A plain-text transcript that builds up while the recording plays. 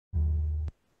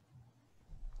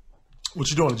What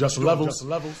you doing? Adjusting levels?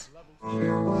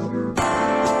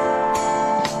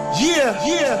 Yeah.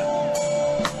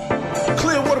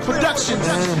 Clearwater Productions.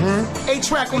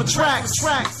 A-track on the tracks.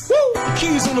 Woo!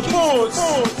 Keys on the boards.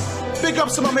 Big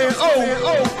ups to my man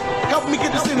O. Help me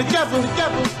get this thing together.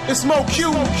 It's Mo Q.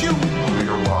 You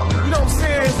know what I'm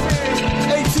saying?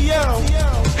 ATL.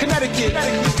 Connecticut.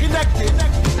 Connected.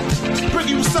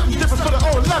 Bringing you something different for the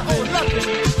 011.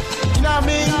 You know what I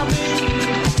mean?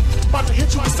 About to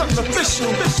hit you with something official.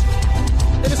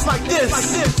 And it's like this.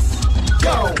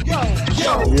 Yo. What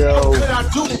could I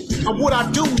do? And what I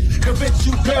do? Convince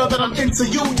you, girl, that I'm into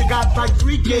you. You got like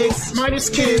 3 gigs, minus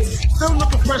kids. Still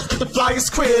looking fresh with the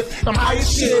flyest crib. I'm high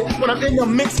as shit. When I'm in your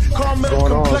mix, caramel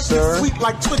complexion, sweet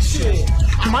like Twitch shit.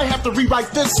 I might have to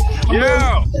rewrite this.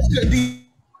 Yeah.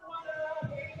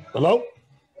 Hello?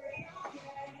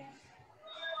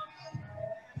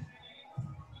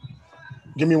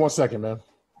 Give me 1 second, man.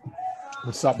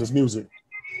 Let's stop this music.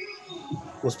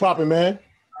 What's poppin', man?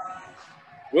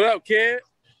 What up, kid?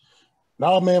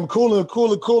 No, man, I'm cooler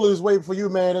is waiting for you,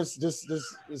 man. This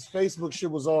Facebook shit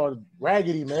was all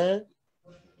raggedy, man.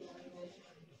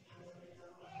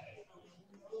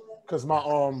 Cause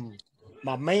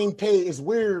my main page is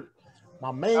weird.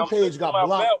 My main page got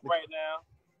blocked belt right now.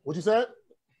 What'd you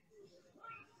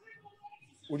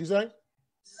say?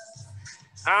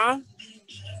 Huh?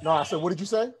 No, I said, what did you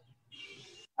say?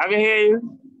 I can hear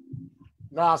you.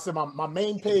 No, I said my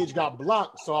main page got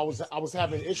blocked, so I was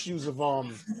having issues of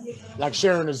like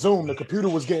sharing the Zoom. The computer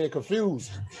was getting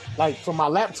confused. Like from my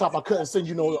laptop, I couldn't send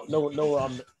you no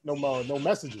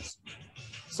messages.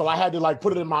 So I had to like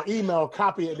put it in my email,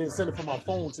 copy it, and then send it from my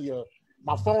phone to you.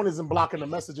 My phone isn't blocking the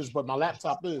messages, but my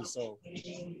laptop is. So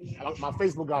my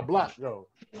Facebook got blocked, yo.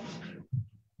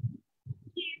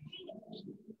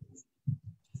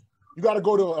 You got to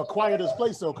go to acquire this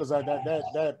place though, because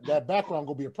that background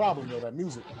gonna be a problem though. That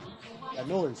music, that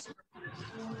noise.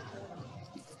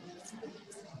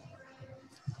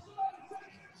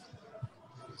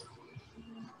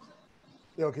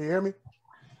 Yo, can you hear me?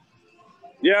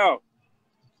 Yo.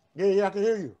 Yeah, I can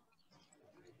hear you.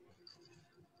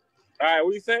 All right,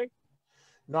 what you say?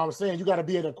 No, I'm saying you got to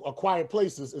be in a quiet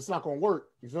place. It's not gonna work.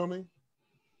 You feel me?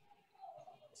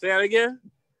 Say that again.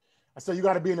 I said you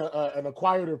got to be in a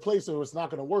quieter place, or it's not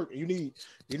going to work. You need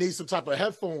some type of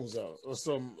headphones or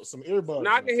some earbuds.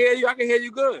 No, I can hear you. I can hear you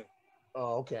good.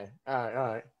 Oh, okay. All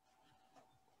right.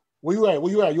 Where you at?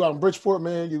 You out in Bridgeport,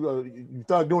 man? You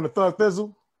doing the thug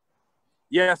thizzle?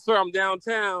 Yes, sir. I'm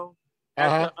downtown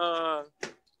at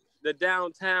the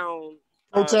downtown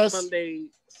protest Sunday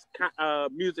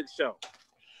music show.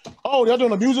 Oh, they're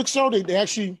doing a music show. They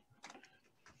actually.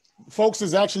 Folks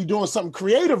is actually doing something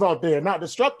creative out there, not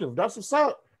destructive. That's what's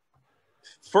up.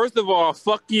 First of all,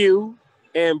 fuck you.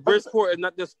 And Bridgeport is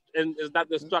not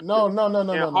destructive.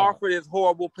 No. Hartford is a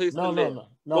horrible place to live.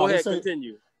 No. Go ahead,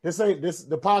 continue.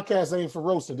 The podcast ain't for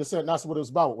roasting. That's what it's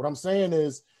about. What I'm saying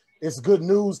is it's good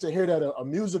news to hear that a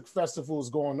music festival is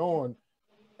going on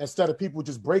instead of people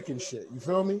just breaking shit. You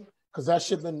feel me? Because that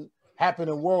shit been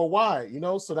happening worldwide, you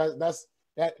know? So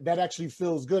that actually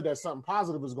feels good that something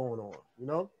positive is going on, you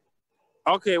know?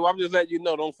 Okay, well, I'm just letting you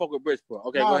know, don't fuck with Bridgeport.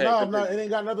 Okay, go ahead. No, it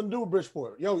ain't got nothing to do with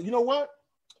Bridgeport. Yo, you know what?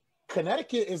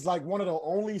 Connecticut is like one of the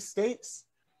only states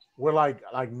where like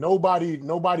nobody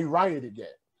rioted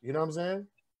yet. You know what I'm saying?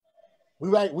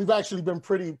 We've actually been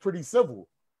pretty civil,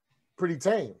 pretty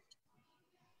tame.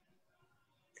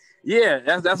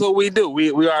 Yeah, that's what we do.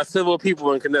 We are civil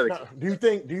people in Connecticut. Now, do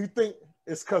you think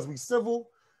it's because we civil,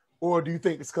 or do you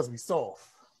think it's because we soft?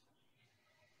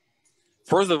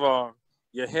 First of all,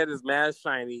 your head is mad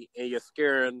shiny and you're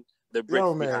scaring the bricks.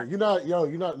 Yo, man, you're not.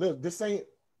 Look, this is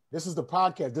the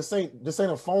podcast. This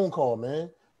ain't a phone call, man.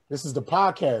 This is the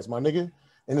podcast, my nigga,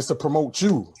 and it's to promote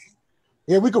you.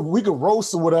 Yeah, we could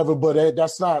roast or whatever, but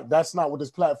that's not what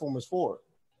this platform is for.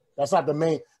 That's not the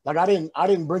main. Like I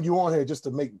didn't bring you on here just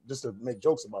to make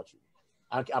jokes about you.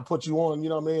 I put you on, you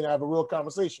know what I mean? I have a real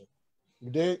conversation. You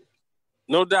did?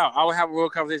 No doubt. I will have a real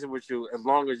conversation with you as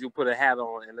long as you put a hat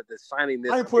on and let the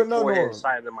shininess I ain't putting nothing on.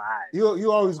 shine in my eyes.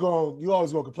 You always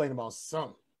gonna complain about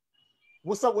something.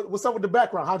 What's up with the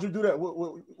background? How'd you do that?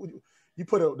 You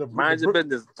put mind your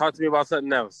business. Talk to me about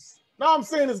something else. No, I'm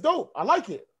saying it's dope. I like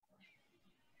it.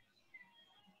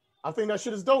 I think that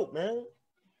shit is dope, man.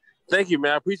 Thank you,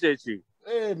 man. I appreciate you.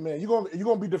 Hey, man, you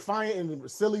gonna be defiant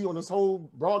and silly on this whole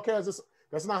broadcast.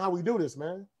 That's not how we do this,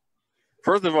 man.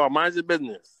 First of all, mind your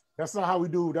business. That's not how we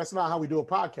do a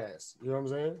podcast. You know what I'm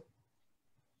saying?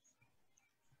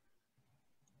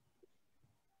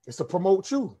 It's to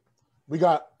promote you. We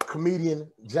got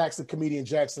comedian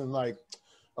Jackson, like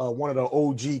one of the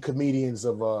OG comedians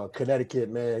of Connecticut,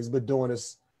 man. He's been doing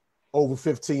this over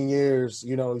 15 years.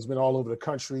 You know, he's been all over the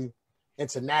country,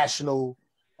 international,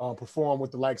 performed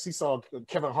with the likes. He saw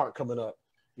Kevin Hart coming up.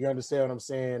 You understand what I'm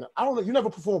saying? I don't know. You never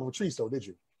performed with Patrice, though, did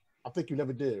you? I think you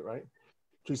never did, right?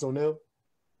 Patrice O'Neal?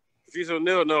 Patrice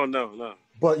O'Neal? No.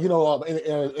 But, you know,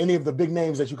 any of the big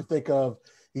names that you could think of,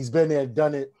 he's been there,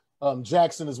 done it.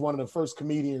 Jackson is one of the first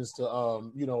comedians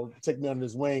to, you know, take me under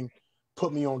his wing,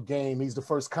 put me on game. He's the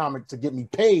first comic to get me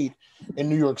paid in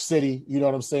New York City, you know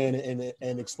what I'm saying,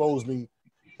 and expose me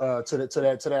to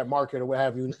that market or what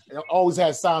have you. And always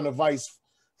had sound advice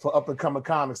for up and coming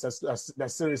comics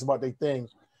that's serious about their thing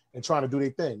and trying to do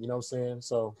their thing, you know what I'm saying?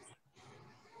 So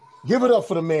give it up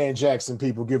for the man, Jackson,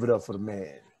 people. Give it up for the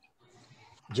man,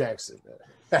 Jackson.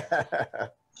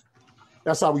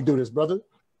 That's how we do this, brother.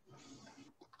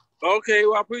 Okay,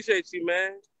 well, I appreciate you,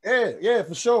 man. Yeah,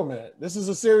 for sure, man. This is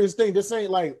a serious thing. This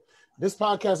ain't like this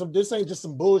podcast. This ain't just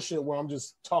some bullshit where I'm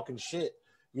just talking shit.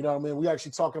 You know what I mean? We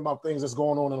actually talking about things that's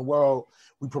going on in the world.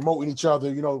 We promoting each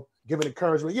other, you know, giving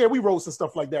encouragement. Yeah, we roast and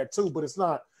stuff like that too, but it's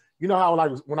not, you know how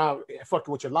like when I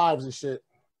fucking with your lives and shit,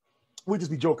 we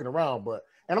just be joking around. But,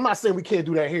 and I'm not saying we can't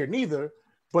do that here neither,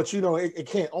 but you know, it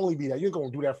can't only be that. You're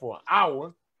going to do that for an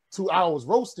hour, 2 hours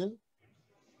roasting.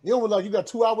 You know, like you got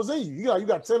 2 hours in you. You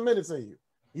got 10 minutes in you.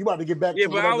 You about to get back to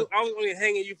but I was only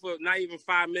hanging you for not even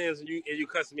 5 minutes and you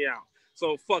cussed me out.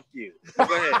 So fuck you. Go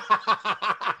ahead.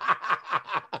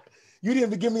 You didn't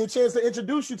even give me a chance to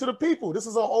introduce you to the people. This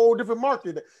is a whole different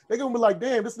market. They're gonna be like,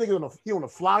 damn, this nigga on a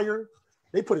flyer.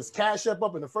 They put his Cash App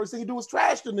up, and the first thing he do is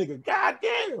trash the nigga. God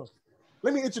damn.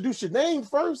 Let me introduce your name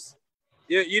first.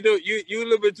 Yeah, you know, you a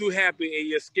little bit too happy and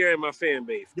you're scaring my fan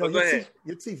base. Yo, go ahead.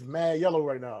 Your teeth mad yellow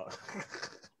right now.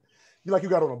 You like you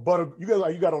got on a butter. You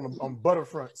got on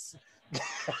butterfronts.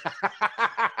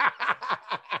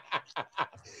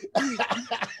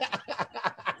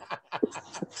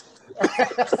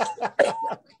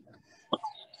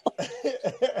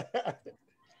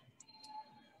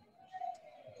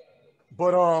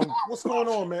 But what's going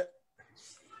on, man?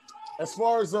 As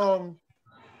far as I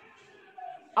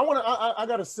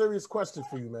got a serious question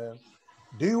for you, man.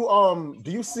 Do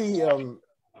you see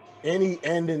any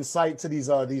end in sight to these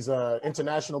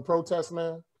international protests,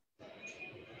 man?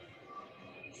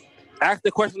 Ask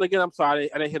the question again. I'm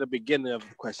sorry, I didn't hear the beginning of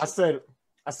the question.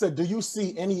 I said, do you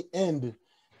see any end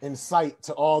in sight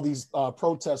to all these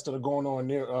protests that are going on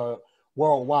near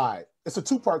worldwide? It's a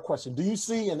two-part question. Do you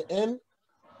see an end,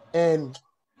 and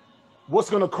what's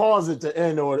going to cause it to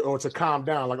end or to calm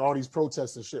down, like all these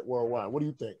protests and shit worldwide? What do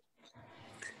you think?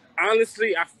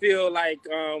 Honestly, I feel like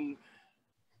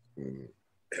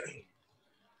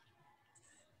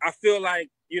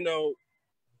you know.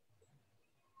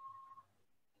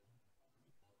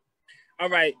 All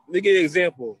right, let me give you an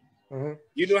example. Mm-hmm.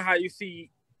 You know how you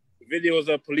see videos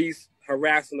of police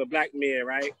harassing a black man,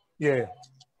 right? Yeah.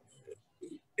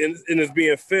 And it's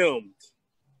being filmed.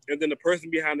 And then the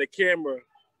person behind the camera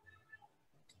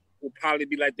will probably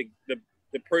be like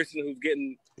the person who's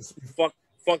getting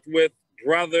fucked with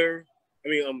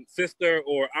sister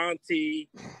or auntie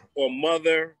or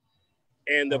mother.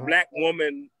 And the black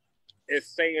woman is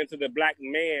saying to the black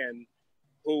man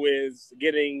who is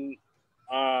getting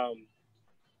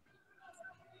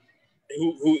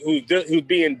who's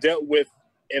being dealt with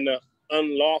in an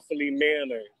unlawfully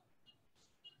manner,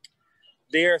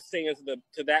 they're saying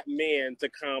to that man to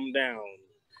calm down,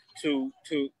 to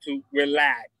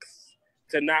relax,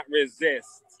 to not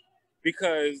resist,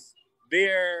 because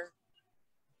their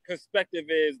perspective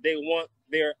is they want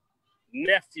their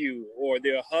nephew or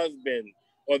their husband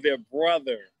or their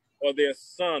brother or their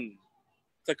son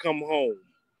to come home.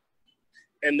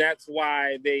 And that's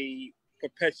why they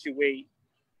perpetuate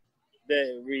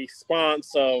the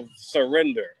response of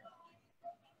surrender.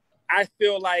 I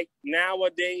feel like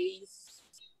nowadays,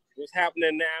 what's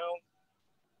happening now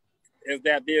is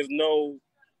that there's no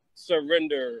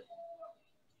surrender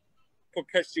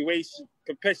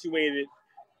perpetuated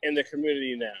in the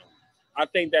community now. I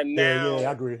think that now, yeah,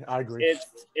 I agree.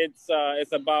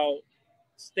 It's about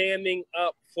standing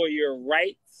up for your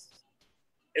rights.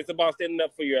 It's about standing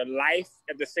up for your life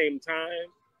at the same time.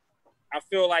 I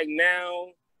feel like now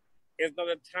is not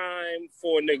a time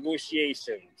for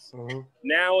negotiations. Mm-hmm.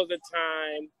 Now is the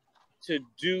time to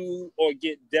do or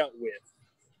get dealt with.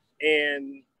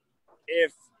 And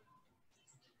if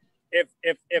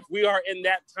we are in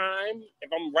that time,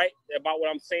 if I'm right about what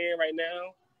I'm saying right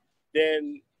now,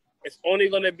 then it's only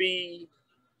going to be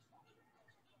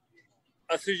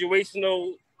a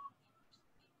situational.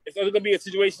 It's only going to be a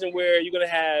situation where you're going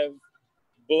to have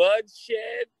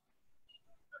bloodshed,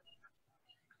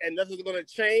 and nothing's going to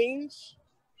change.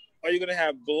 or you're gonna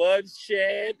have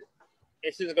bloodshed,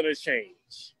 and shit's gonna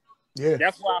change. Yeah,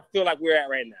 that's where I feel like we're at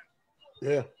right now.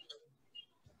 Yeah.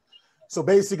 So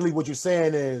basically, what you're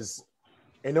saying is,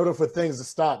 in order for things to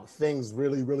stop, things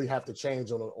really, really have to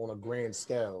change on a grand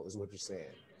scale. Is what you're saying.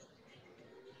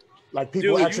 Like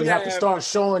people actually have to start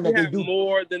showing that they do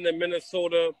more than the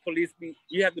Minnesota police.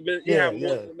 You have more than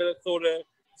the Minnesota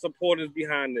supporters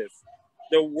behind this.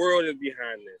 The world is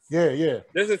behind this. Yeah.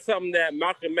 This is something that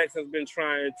Malcolm X has been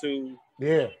trying to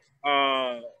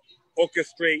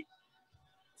orchestrate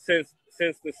since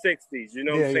the 60s. You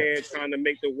know what I'm saying? Trying to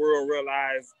make the world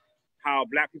realize how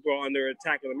Black people are under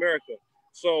attack in America.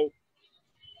 So,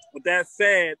 with that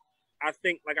said, I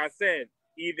think, like I said,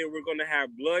 either we're going to have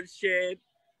bloodshed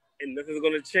and this is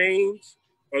going to change,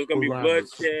 or it's going to be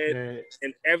bloodshed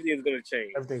and everything's going to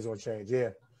change. Everything's going to change, yeah.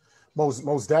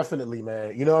 Most definitely,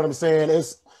 man. You know what I'm saying?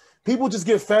 It's people just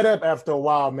get fed up after a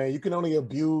while, man. You can only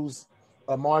abuse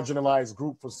a marginalized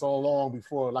group for so long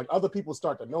before, like, other people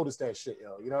start to notice that shit,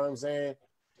 yo. You know what I'm saying?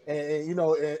 And you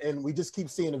know, and we just keep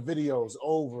seeing the videos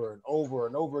over and over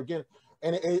and over again,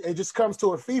 and it just comes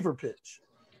to a fever pitch.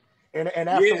 And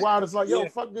after a while, it's like, yo,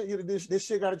 fuck this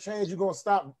shit got to change. You're gonna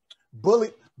stop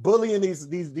bullying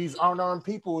these unarmed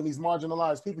people and these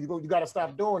marginalized people. You got to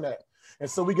stop doing that. And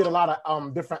so we get a lot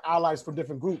of different allies from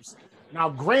different groups. Now,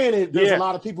 granted, there's a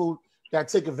lot of people that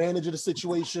take advantage of the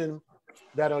situation.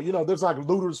 That are, you know, there's like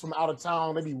looters from out of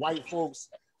town, maybe white folks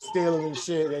stealing and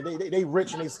shit, and they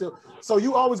rich and they still. So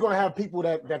you always gonna have people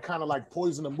that kind of like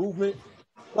poison the movement.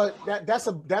 But that's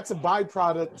a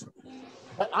byproduct.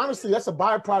 Honestly, that's a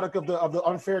byproduct of the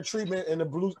unfair treatment and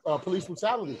the police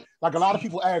brutality. Like a lot of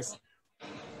people ask,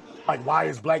 like, why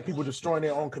is Black people destroying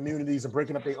their own communities and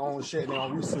breaking up their own shit and their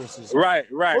own resources? Right.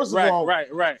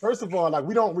 First of all, like,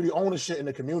 we don't really own a shit in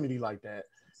the community like that.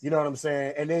 You know what I'm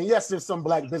saying? And then, yes, there's some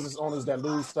Black business owners that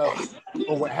lose stuff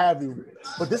or what have you.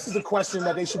 But this is the question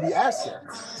that they should be asking.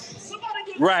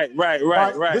 Right.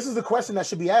 This is the question that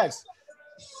should be asked.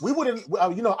 We wouldn't,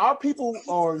 you know, our people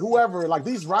or whoever, like,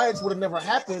 these riots would have never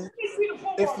happened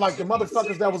if, like, the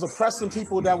motherfuckers that was oppressing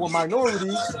people that were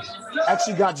minorities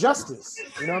actually got justice.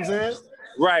 You know what I'm saying?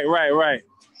 Right.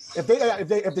 If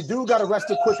the dude got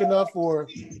arrested quick enough, or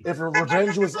if a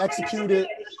revenge was executed,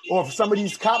 or if some of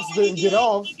these cops didn't get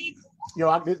off, you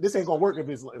know, this ain't gonna work if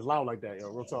it's loud like that, yo.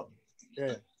 Real talk.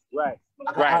 Yeah. Right.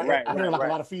 I hear like a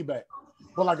lot of feedback,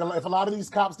 but like if a lot of these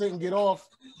cops didn't get off,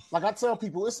 like I tell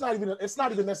people, it's not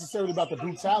even necessarily about the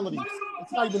brutality.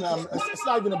 It's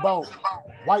not even about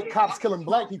white cops killing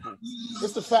Black people.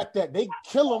 It's the fact that they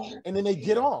kill them and then they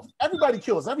get off. Everybody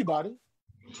kills everybody.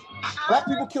 Black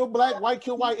people kill Black, white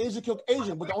kill white, Asian kill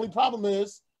Asian. But the only problem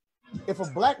is, if a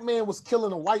Black man was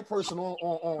killing a white person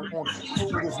on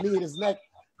with his knee and his neck,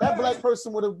 that Black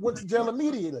person would have went to jail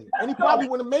immediately, and he probably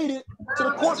would have made it to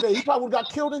the court day. He probably would have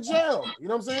got killed in jail. You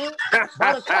know what I'm saying?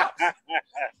 By the cops.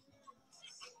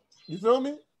 You feel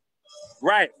me?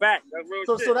 Right, fact. That's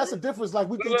real shit. So that's the difference. Like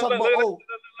we can talk about. Look.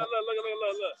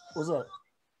 What's up?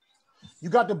 You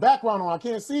got the background on. I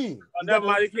can't see. You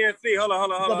can't see. Hold on.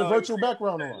 You got the virtual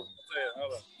background on. Hold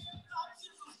on.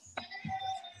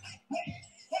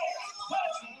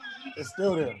 It's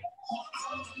still there.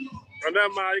 Oh,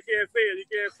 never mind. You can't see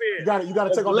it. You got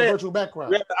to take off the virtual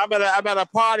background. I'm at a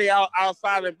party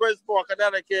outside in Bridgeport,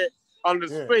 Connecticut, on the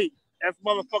street. That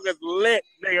motherfucker's lit,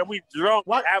 nigga. We drunk,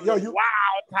 having a wild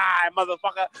time,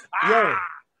 motherfucker.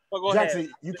 Go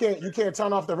Jackson, ahead. you can't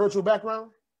turn off the virtual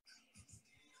background.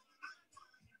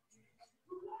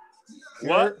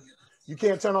 What? You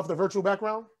can't turn off the virtual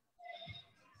background?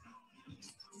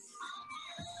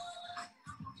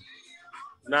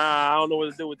 Nah, I don't know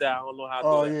what to do with that. I don't know how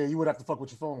to do it. Yeah, you would have to fuck with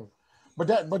your phone.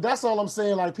 But that's all I'm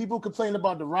saying. Like, people complain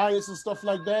about the riots and stuff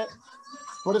like that.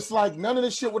 But it's like none of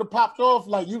this shit would have popped off.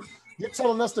 Like, you're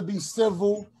telling us to be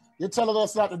civil. You're telling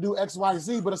us not to do X, Y,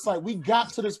 Z. But it's like we got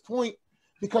to this point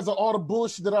because of all the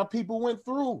bullshit that our people went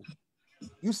through.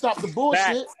 You stop the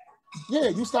bullshit. Yeah,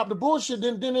 you stop the bullshit,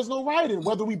 then there's no rioting,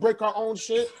 whether we break our own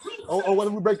shit or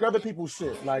whether we break other people's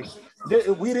shit. Like,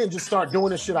 we didn't just start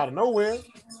doing this shit out of nowhere.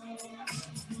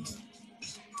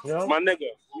 You know? My nigga,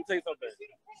 let me tell you something.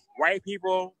 White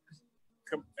people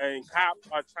and cops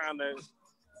are trying to,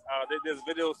 there's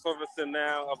video surfacing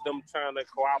now of them trying to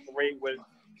cooperate with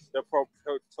the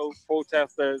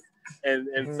protesters and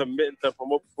submitting to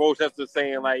promote protesters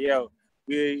saying like, yo,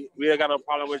 we ain't got no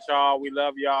problem with y'all, we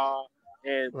love y'all,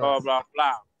 and blah, blah,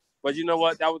 blah. But you know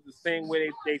what? That was the same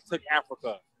way they took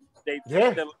Africa. They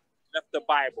left the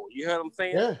Bible. You heard what I'm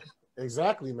saying? Yeah,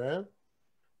 exactly, man.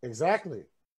 Exactly.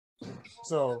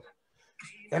 So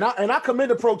And I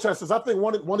commend the protesters. I think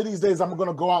one of these days I'm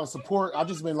gonna go out and support. I've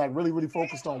just been like really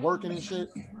focused on working and shit.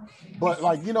 But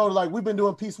like, you know, like we've been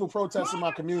doing peaceful protests in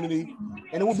my community,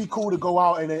 and it would be cool to go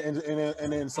out and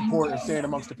then support and stand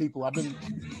amongst the people. I've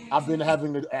been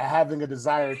having a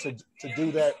desire to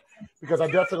do that because I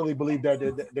definitely believe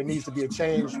that there needs to be a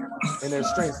change in their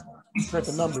strength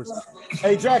in numbers.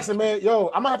 Hey Jackson, man, yo,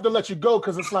 I'm gonna have to let you go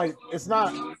because it's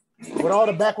not with all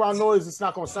the background noise, it's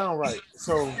not gonna sound right.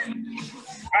 So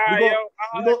All right, yo,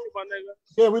 I'll let you, my nigga.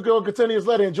 Yeah, we're gonna continue this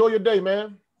later. Enjoy your day, man. All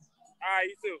right,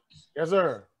 you too. Yes,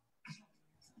 sir.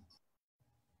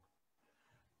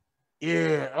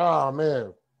 Yeah, oh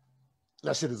man.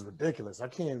 That shit is ridiculous. I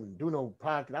can't even do no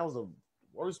podcast. That was the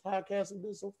worst podcast I've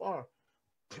been so far.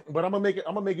 But I'm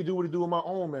gonna make it do what it do on my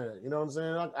own, man. You know what I'm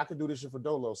saying? I could do this shit for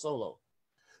Dolo solo.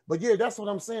 But yeah, that's what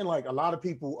I'm saying. Like a lot of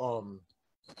people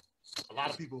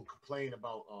complain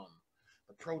about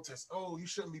the protests. Oh, you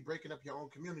shouldn't be breaking up your own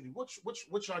community.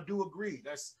 Which I do agree.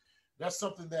 That's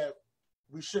something that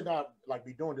we should not like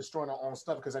be doing, destroying our own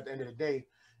stuff. Because at the end of the day,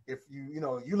 if you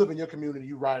live in your community,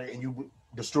 you riot and you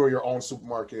destroy your own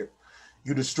supermarket,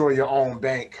 you destroy your own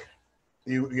bank,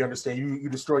 you understand, you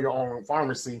destroy your own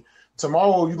pharmacy.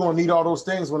 Tomorrow you're gonna need all those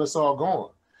things when it's all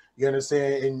gone. You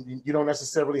understand, and you don't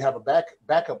necessarily have a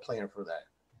backup plan for that.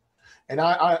 And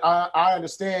I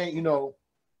understand,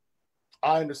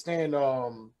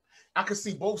 I can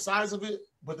see both sides of it,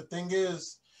 but the thing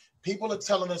is, people are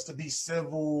telling us to be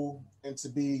civil and to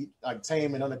be like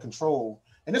tame and under control.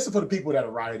 And this is for the people that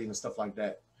are rioting and stuff like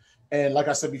that. And like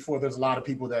I said before, there's a lot of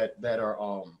people that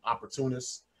are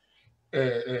opportunists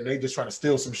and they just trying to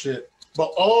steal some shit.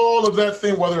 But all of that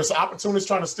thing, whether it's opportunists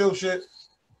trying to steal shit,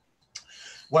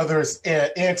 whether it's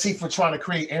Antifa trying to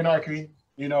create anarchy,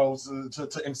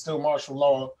 to instill martial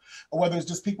law, or whether it's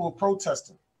just people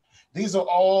protesting, these are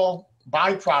all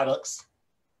byproducts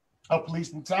of police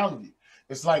brutality.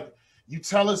 It's like you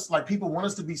tell us, like people want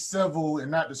us to be civil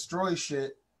and not destroy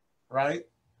shit, right?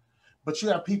 But you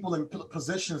have people in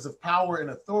positions of power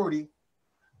and authority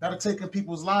that are taking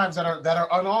people's lives that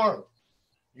are unarmed.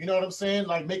 You know what I'm saying?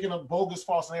 Like making up bogus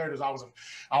false narratives. I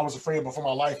was afraid before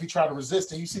my life. He tried to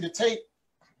resist, and you see the tape.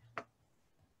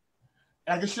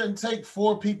 Like it shouldn't take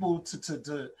 4 people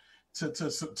to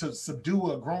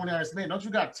subdue a grown ass man. Don't you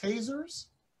got tasers?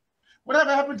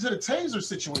 Whatever happened to the taser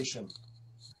situation?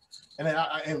 And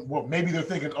then well, maybe they're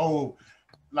thinking, oh,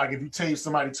 like if you tase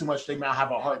somebody too much, they might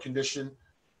have a heart condition,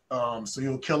 so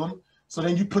you'll kill them. So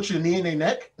then you put your knee in their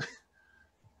neck.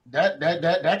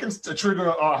 That can trigger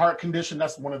a heart condition.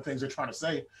 That's one of the things they're trying to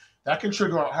say. That can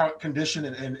trigger a heart condition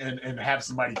and have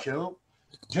somebody killed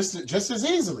just as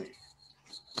easily.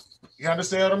 You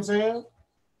understand what I'm saying?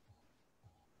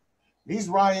 These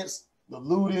riots, the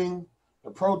looting, the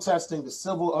protesting, the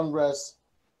civil unrest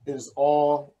is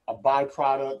all a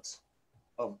byproduct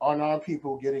of unarmed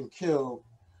people getting killed.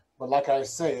 But like I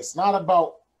say, it's not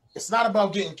about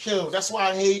getting killed. That's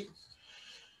why I hate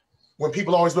when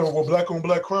people always go, well, black on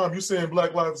black crime. You're saying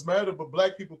Black Lives Matter, but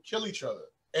black people kill each other.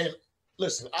 And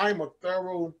listen, I'm a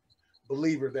thorough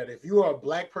believer that if you are a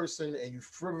black person and you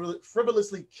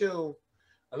frivolously kill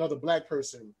another black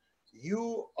person,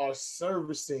 you are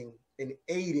servicing and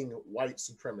aiding white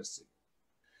supremacy.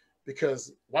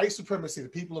 Because white supremacy, the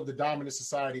people of the dominant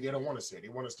society, they don't want us here. They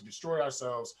want us to destroy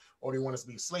ourselves, or they want us to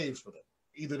be slaves for them.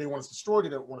 Either they want us destroyed or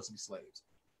they don't want us to be slaves.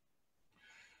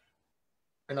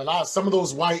 And some of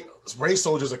those white race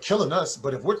soldiers are killing us,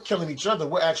 but if we're killing each other,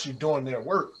 we're actually doing their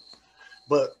work.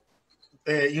 But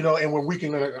and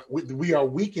we are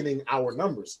weakening our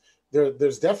numbers.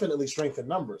 There's definitely strength in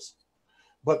numbers.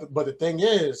 But the thing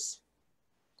is,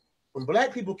 when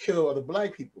black people kill other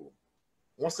black people,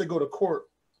 once they go to court,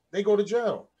 they go to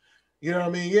jail. You know what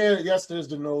I mean? Yeah, yes, there's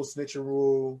the no snitching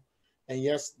rule, and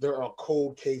yes, there are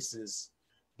cold cases.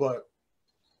 But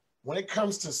when it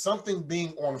comes to something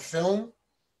being on film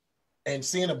and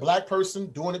seeing a black person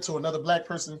doing it to another black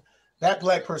person, that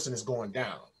black person is going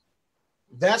down.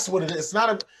 That's what it is. It's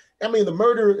not the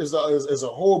murder is a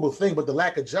horrible thing, but the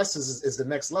lack of justice is the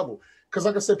next level. Because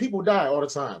like I said, people die all the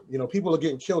time. People are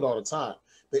getting killed all the time.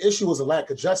 The issue is a lack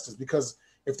of justice, because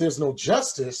if there's no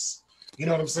justice, you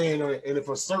know what I'm saying? And if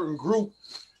a certain group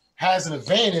has an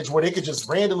advantage where they could just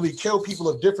randomly kill people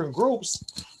of different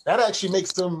groups, that actually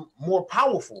makes them more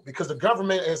powerful because the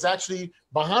government is actually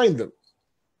behind them.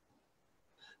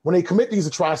 When they commit these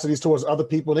atrocities towards other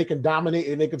people, they can dominate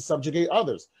and they can subjugate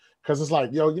others. Because it's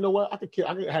like, yo, you know what? I could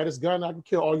have this gun, I can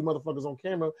kill all you motherfuckers on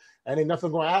camera, and ain't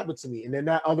nothing going to happen to me. And then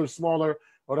that other smaller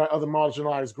or that other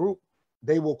marginalized group,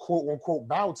 they will quote unquote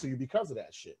bow to you because of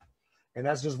that shit. And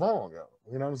that's just wrong, yo.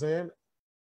 You know what I'm saying?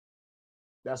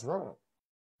 That's wrong.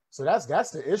 So that's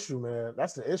the issue, man.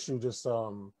 That's the issue. Just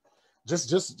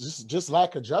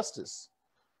lack of justice.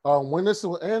 When this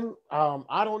will end,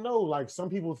 I don't know. Like some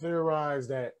people theorize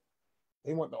that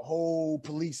they want the whole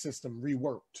police system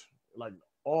reworked, like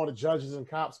all the judges and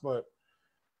cops. But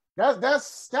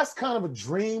that's kind of a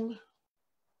dream.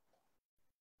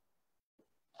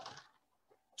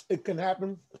 It can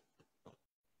happen.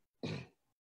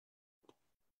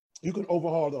 You can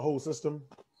overhaul the whole system.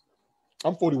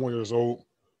 I'm 41 years old.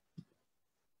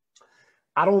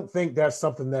 I don't think that's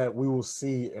something that we will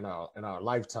see in our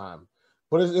lifetime,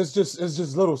 but it's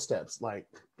just little steps. Like,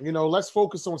 you know, let's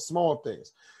focus on small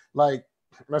things. Like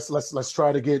let's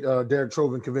try to get Derek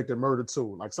Chauvin convicted murder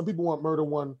too. Like some people want murder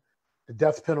one, the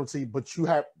death penalty, but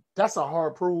that's a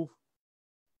hard proof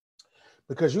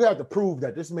because you have to prove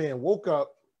that this man woke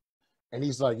up and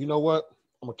he's like, you know what,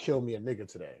 I'm gonna kill me a nigga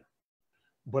today,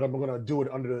 but I'm gonna do it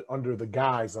under the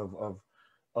guise of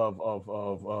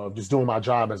just doing my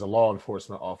job as a law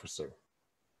enforcement officer,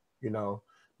 you know.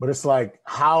 But it's like,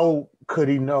 how could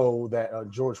he know that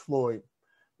George Floyd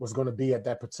was going to be at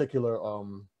that particular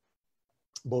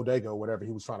bodega or whatever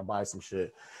he was trying to buy some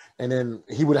shit, and then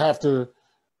he would have to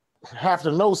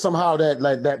know somehow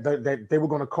that they were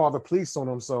going to call the police on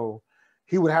him, so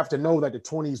he would have to know that the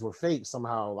 20s were fake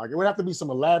somehow. Like it would have to be some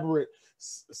elaborate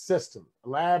system,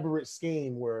 elaborate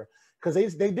scheme where, because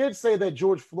they did say that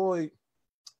George Floyd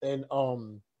and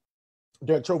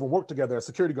Derek Chauvin worked together as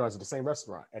security guards at the same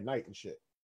restaurant at night and shit.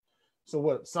 So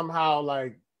what, somehow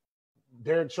like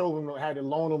Derek Chauvin had to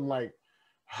loan him like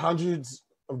hundreds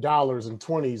of dollars in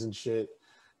 20s and shit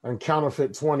and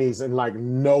counterfeit 20s and like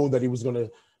know that he was going to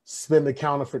spend the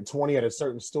counterfeit 20 at a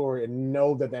certain store and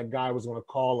know that that guy was going to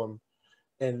call him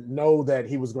and know that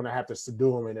he was going to have to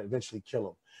subdue him and eventually kill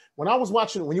him. When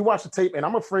you watch the tape, and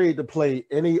I'm afraid to play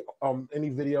any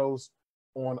videos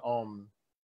on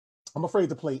I'm afraid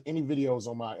to play any videos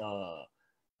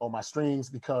on my streams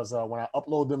because when I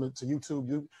upload them to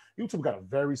YouTube, YouTube got a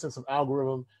very sensitive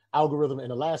algorithm.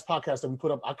 And the last podcast that we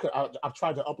put up, I've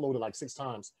tried to upload it like 6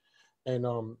 times, and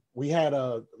we had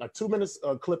a like 2 minutes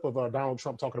clip of Donald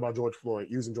Trump talking about George Floyd,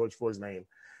 using George Floyd's name,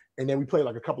 and then we played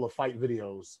like a couple of fight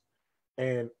videos,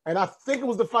 and I think it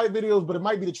was the fight videos, but it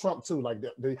might be the Trump too. Like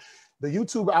the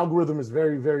YouTube algorithm is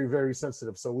very, very, very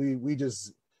sensitive, so we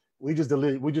just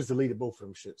deleted both of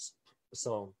them shits.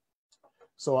 So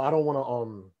I don't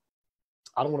want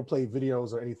to play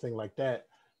videos or anything like that.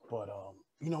 But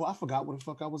you know, I forgot what the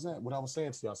fuck I was at, what I was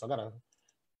saying to y'all. So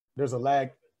there's a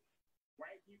lag.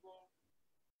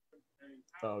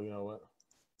 Oh, you know what?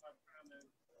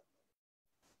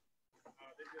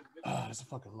 There's a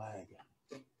fucking lag.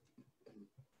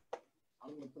 I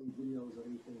don't want to play videos or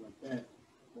anything like that.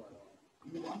 But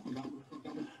you know, I forgot what the fuck I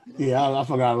was. Yeah, I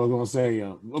forgot what I was gonna say.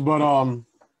 Yeah,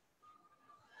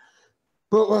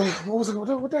 But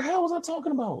what the hell was I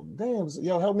talking about? Damn,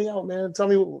 yo, help me out, man. Tell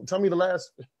me the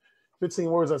last 15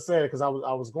 words I said because I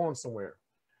was going somewhere.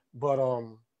 But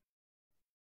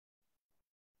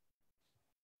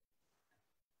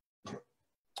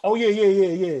oh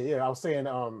yeah. I was saying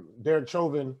Derek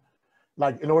Chauvin,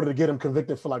 like in order to get him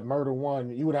convicted for like murder one,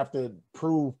 you would have to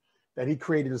prove that he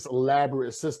created this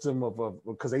elaborate system of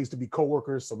because they used to be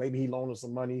coworkers, so maybe he loaned him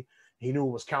some money. He knew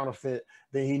it was counterfeit.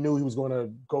 Then he knew he was going to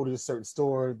go to a certain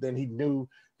store. Then he knew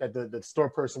that the store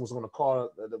person was going to call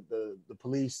the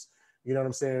police, you know what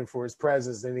I'm saying, for his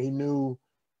presence. And he knew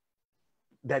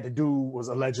that the dude was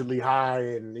allegedly high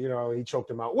and, you know, he choked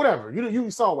him out. Whatever.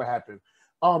 You saw what happened.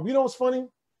 You know what's funny?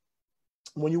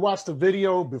 When you watch the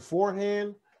video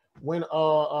beforehand, when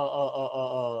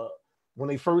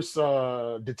they first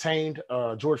detained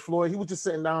George Floyd, he was just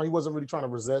sitting down. He wasn't really trying to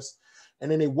resist.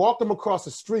 And then they walked him across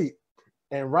the street.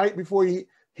 And right before he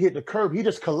hit the curb, he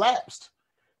just collapsed.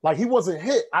 Like he wasn't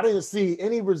hit. I didn't see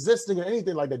any resisting or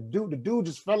anything like that. The dude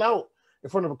just fell out in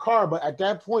front of a car. But at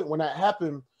that point, when that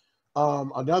happened,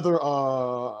 another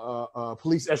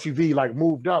police SUV like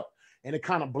moved up and it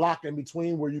kind of blocked in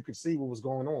between where you could see what was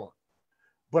going on.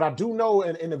 But I do know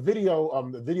in the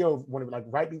video when like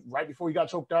right before he got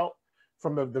choked out,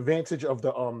 from the vantage of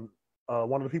the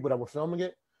one of the people that were filming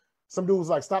it, some dude was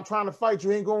like, "Stop trying to fight,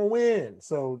 you ain't gonna win."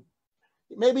 So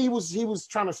maybe he was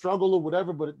trying to struggle or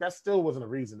whatever, but that still wasn't a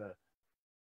reason to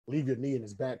leave your knee in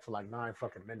his back for like 9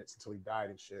 fucking minutes until he died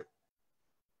and shit.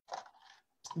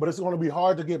 But it's going to be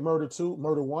hard to get murder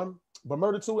one. But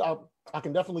murder two, I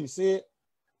can definitely see it,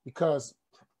 because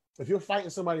if you're fighting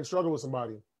somebody and struggle with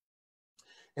somebody,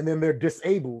 and then they're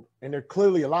disabled and they're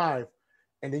clearly alive,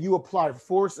 and then you apply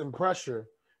force and pressure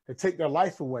to take their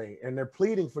life away, and they're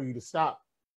pleading for you to stop,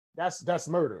 that's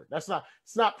murder. It's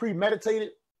not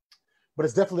premeditated, but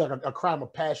it's definitely like a crime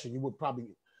of passion. You would probably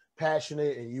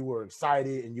passionate and you were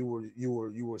excited and you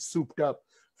were souped up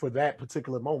for that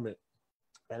particular moment.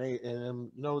 And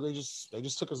they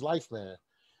just took his life, man.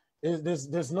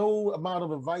 There's no amount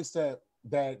of advice that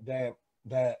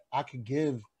I could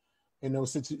give in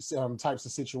those types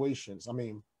of situations. I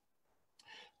mean,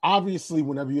 obviously,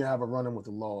 whenever you have a run-in with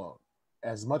the law,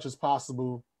 as much as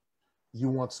possible, you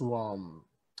want to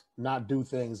not do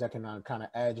things that can kind of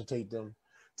agitate them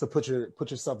to put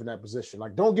yourself in that position.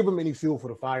 Like, don't give them any fuel for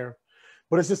the fire.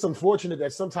 But it's just unfortunate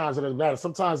that sometimes it doesn't matter.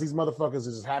 Sometimes these motherfuckers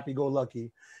is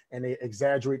happy-go-lucky and they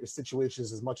exaggerate the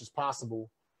situations as much as possible,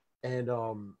 and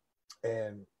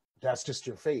that's just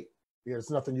your fate. Yeah, there's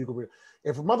nothing you can.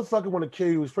 If a motherfucker want to kill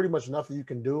you, there's pretty much nothing you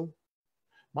can do.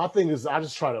 My thing is, I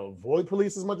just try to avoid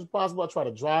police as much as possible. I try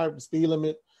to drive the speed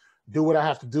limit, do what I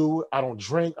have to do. I don't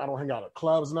drink. I don't hang out at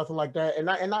clubs, nothing like that. And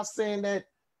not saying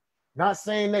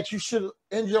that you should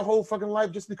end your whole fucking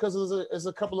life just because there's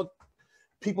a couple of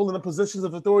people in the positions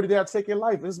of authority that take your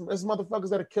life. It's motherfuckers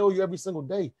that'll kill you every single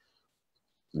day.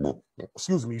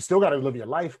 Excuse me. You still got to live your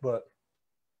life, but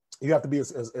you have to be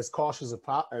as cautious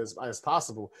as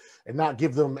possible and not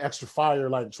give them extra fire,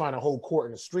 like trying to hold court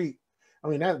in the street. I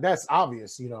mean, that's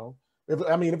obvious, you know. If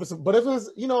it's,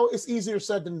 you know, it's easier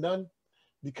said than done,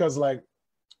 because like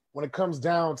when it comes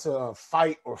down to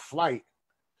fight or flight,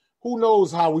 who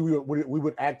knows how we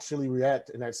would actually react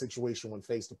in that situation when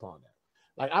faced upon that.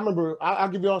 Like, I remember, I'll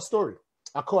give you all a story.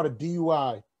 I caught a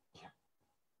DUI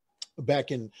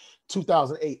back in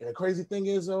 2008. And the crazy thing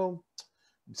is,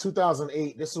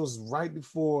 2008, this was right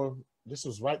before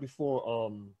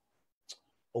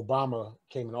Obama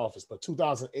came in office. But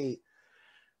 2008,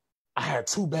 I had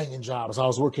two banging jobs. I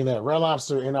was working at Red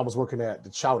Lobster and I was working at the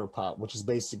Chowder Pot, which is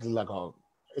basically like I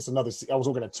was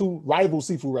working at two rival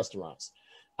seafood restaurants.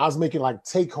 I was making like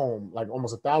take home, like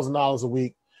almost $1,000 a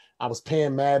week. I was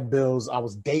paying mad bills. I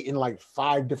was dating like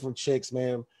 5 different chicks,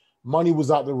 man. Money was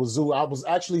out the wazoo. I was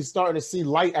actually starting to see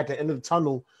light at the end of the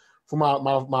tunnel for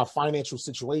my financial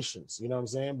situations. You know what I'm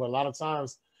saying? But a lot of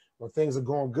times when things are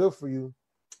going good for you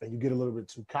and you get a little bit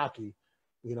too cocky,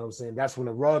 you know what I'm saying? That's when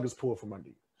the rug is pulled from under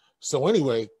you. So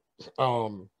anyway,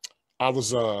 I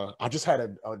just had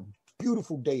a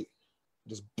beautiful date.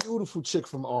 This beautiful chick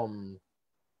from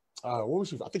what was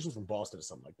she? I think she was from Boston or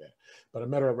something like that. But I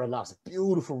met her at Red Lobster.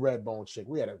 Beautiful red bone chick.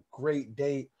 We had a great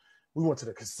date. We went to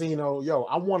the casino. Yo,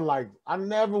 I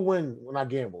never win when I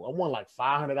gamble. I won like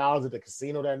 $500 at the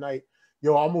casino that night.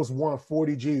 Yo, I almost won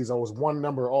 40 G's. I was one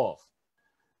number off.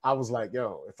 I was like,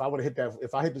 yo, if I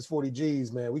hit this 40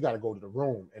 G's, man, we got to go to the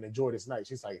room and enjoy this night.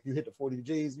 She's like, if you hit the 40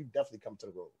 G's, you definitely come to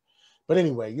the room. But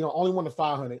anyway, you know, only won the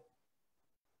 500.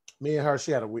 Me and her,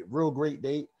 she had a real great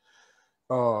date.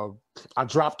 I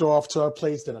dropped off to her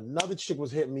place. Then another chick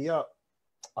was hitting me up.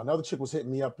 Another chick was hitting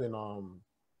me up in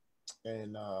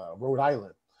Rhode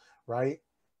Island, right?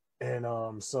 And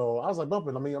so I was like,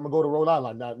 bumping. I mean, I'm gonna go to Rhode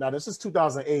Island. Now this is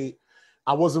 2008.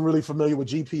 I wasn't really familiar with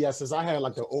GPSs. I had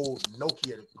like the old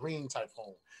Nokia green type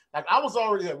phone. Like I was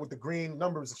already with the green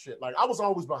numbers and shit. Like I was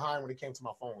always behind when it came to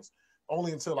my phones.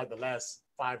 Only until like the last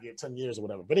 5 years, 10 years or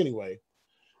whatever. But anyway,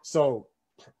 so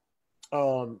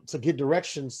to get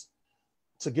directions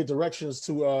to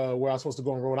where I was supposed to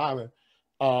go in Rhode Island,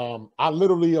 I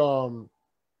literally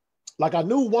like I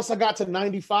knew once I got to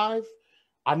 95,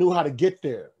 I knew how to get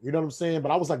there. You know what I'm saying?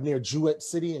 But I was like near Jewett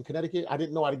City in Connecticut. I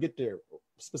didn't know how to get there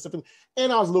specifically.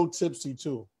 And I was a little tipsy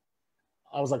too.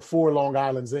 I was like 4 Long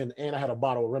Islands in, and I had a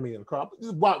bottle of Remy in the car.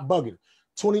 Just bugging.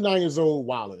 29 years old,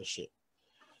 wild and shit.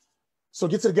 So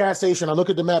get to the gas station. I look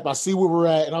at the map. I see where we're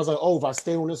at. And I was like, oh, if I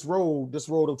stay on this road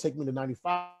will take me to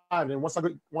 95. And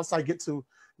once I get to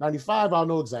 95, I'll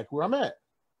know exactly where I'm at.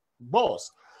 Boss.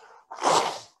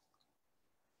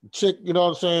 Chick, you know what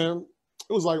I'm saying?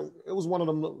 It was one of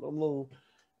them little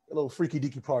freaky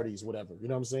deaky parties, whatever. You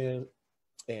know what I'm saying?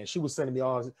 And she was sending me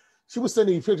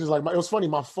pictures. Like it was funny.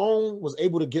 My phone was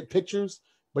able to get pictures,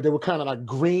 but they were kind of like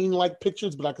green like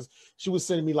pictures. But she was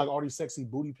sending me like all these sexy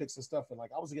booty pics and stuff. And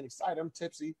like I was getting excited. I'm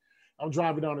tipsy. I'm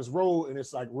driving down this road and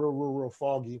it's like real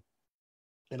foggy.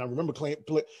 And I remember playing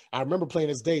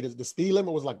this day. The speed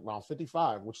limit was like around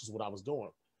 55, which is what I was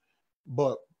doing.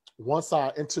 But once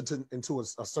I entered into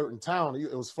a certain town,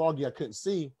 it was foggy. I couldn't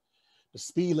see. The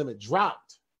speed limit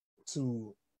dropped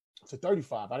to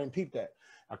 35. I didn't peep that.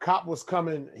 A cop was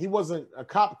coming. A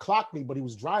cop clocked me, but he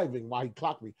was driving while he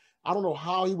clocked me. I don't know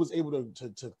how he was able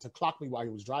to clock me while he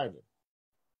was driving,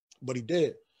 but he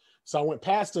did. So I went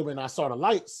past him and I saw the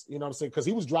lights, you know what I'm saying? Because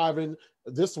he was driving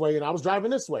this way and I was driving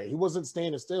this way. He wasn't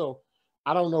standing still.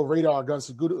 I don't know, radar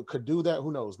guns could do that.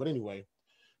 Who knows? But anyway,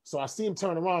 so I see him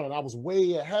turn around and I was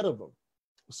way ahead of him.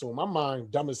 So in my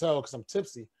mind, dumb as hell because I'm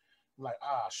tipsy, like,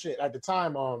 shit. At the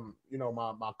time, you know,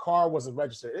 my car wasn't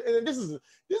registered. And this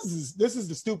is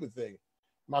the stupid thing.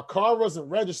 My car wasn't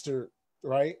registered,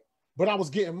 right? But I was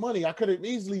getting money. I could have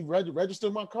easily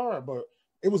registered my car, but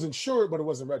it was insured, but it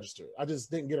wasn't registered. I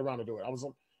just didn't get around to do it.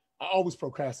 I always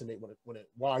procrastinate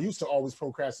I used to always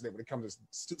procrastinate when it comes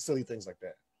to silly things like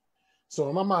that. So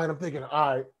in my mind, I'm thinking,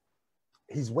 all right,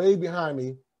 he's way behind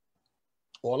me.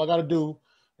 All I got to do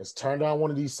is turn down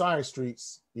one of these side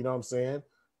streets. You know what I'm saying?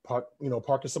 Park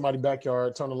in somebody's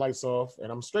backyard, turn the lights off,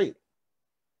 and I'm straight.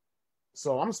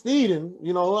 So I'm speeding.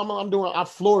 You know, I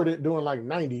floored it doing like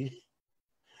 90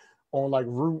 on like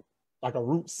a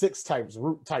Route 6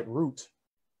 route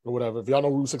or whatever. If y'all know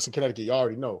Route 6 in Connecticut, y'all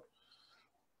already know.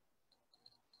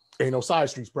 Ain't no side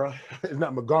streets, bro. It's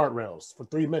not my guardrails for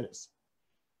 3 minutes.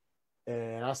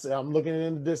 And I said, I'm looking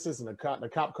in the distance, and the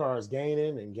cop car is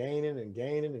gaining and gaining and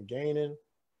gaining and gaining.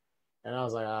 And I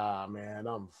was like, man,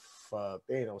 I'm fucked.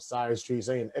 There ain't no side streets.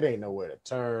 It ain't nowhere to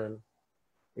turn.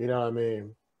 You know what I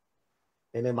mean?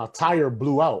 And then my tire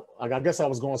blew out. Like, I guess I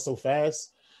was going so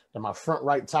fast that my front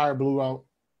right tire blew out.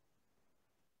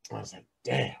 I was like,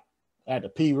 damn. I had to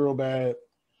pee real bad.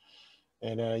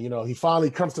 And, you know, he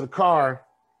finally comes to the car,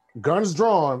 guns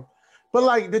drawn. But,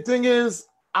 like, the thing is,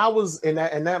 I was in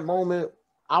that moment,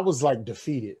 I was like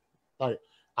defeated. Like,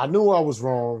 I knew I was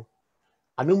wrong.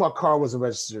 I knew my car wasn't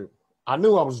registered. I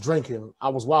knew I was drinking. I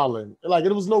was wilding. Like,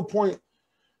 it was no point.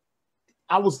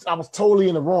 I was totally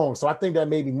in the wrong. So I think that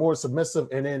made me more submissive.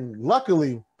 And then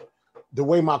luckily, the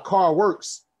way my car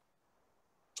works,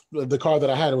 the car that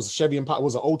I had, it was a Chevy Impala, it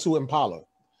was an 02 Impala.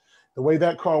 The way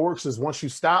that car works is once you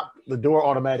stop, the door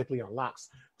automatically unlocks.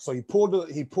 So he pulled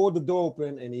the door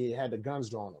open and he had the guns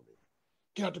drawn on me.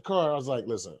 Get out the car. I was like,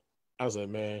 listen. I was like,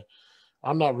 man,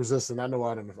 I'm not resisting. I know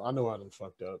I done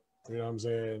fucked up. You know what I'm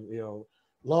saying? You know,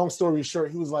 long story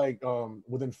short, he was like,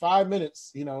 within 5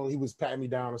 minutes, you know, he was patting me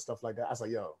down and stuff like that. I was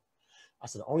like, yo, I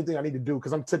said, the only thing I need to do,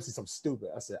 because I'm tipsy, so I'm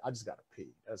stupid. I said, I just gotta pee.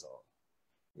 That's all.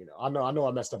 You know, I know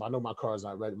I messed up. I know my car is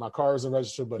not ready. My car isn't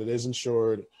registered, but it is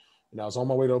insured. You know, I was on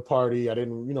my way to a party. I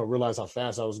didn't, you know, realize how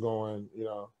fast I was going. You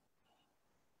know,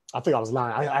 I think I was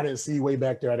lying. I didn't see way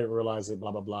back there. I didn't realize it.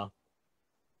 Blah blah blah.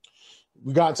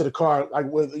 We got into the car, like,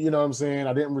 with, you know what I'm saying?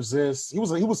 I didn't resist. He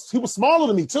was smaller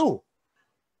than me too.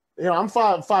 You know, I'm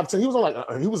 5'10". He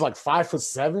was like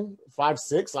 5'7",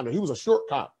 5'6". Like, he was a short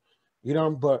cop, you know.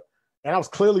 And I was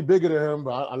clearly bigger than him,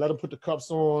 but I let him put the cuffs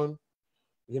on.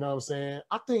 You know what I'm saying?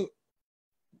 I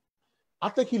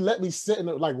think he let me sit in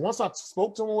the, like, once I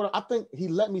spoke to him, I think he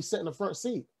let me sit in the front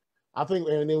seat.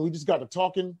 And then we just got to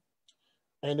talking,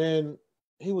 and then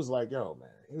he was like, yo, man,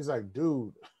 he was like,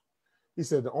 dude. He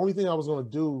said, the only thing I was going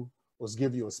to do was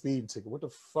give you a speeding ticket. What the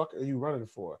fuck are you running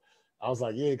for? I was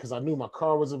like, yeah, because I knew my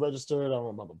car wasn't registered.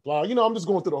 Blah, blah, blah. You know, I'm just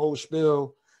going through the whole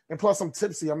spiel. And plus, I'm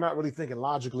tipsy. I'm not really thinking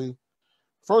logically.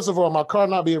 First of all, my car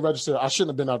not being registered, I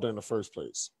shouldn't have been out there in the first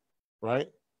place, right?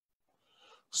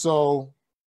 So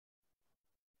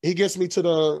he gets me to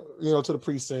the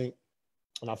precinct.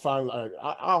 And I finally,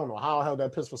 I don't know how I held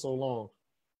that piss for so long.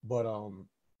 But,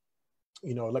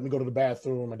 you know, let me go to the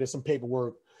bathroom. I did some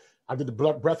paperwork. I did the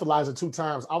breathalyzer 2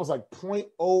 times. I was like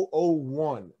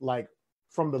 0.001, like,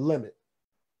 from the limit.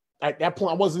 At that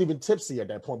point, I wasn't even tipsy at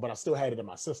that point, but I still had it in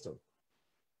my system.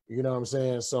 You know what I'm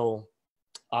saying? So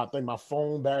I think my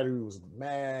phone battery was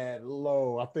mad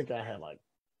low. I think I had like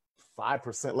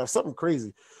 5% left, something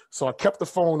crazy. So I kept the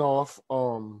phone off.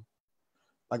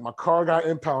 Like, my car got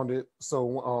impounded.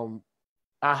 So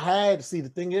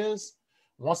the thing is,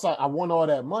 once I won all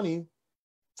that money,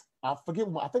 I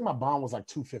think my bond was like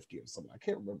 $250 or something. I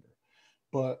can't remember.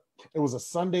 But it was a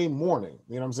Sunday morning,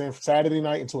 you know what I'm saying? Saturday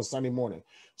night into a Sunday morning.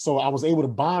 So I was able to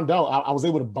bond out. I was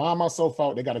able to bond myself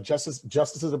out. They got a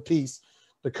justice of the peace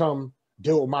to come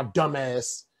deal with my dumb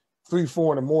ass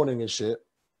 3-4 in the morning and shit.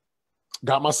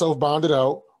 Got myself bonded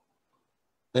out.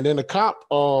 And then the cop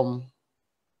was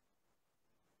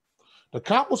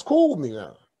cool with me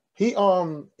now. He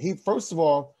first of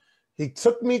all, he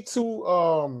took me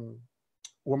to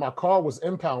where my car was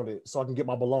impounded so I can get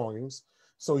my belongings.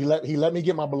 So he let me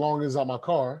get my belongings out my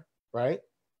car, right?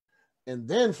 And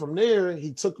then from there,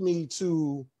 he took me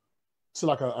to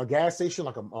like a gas station,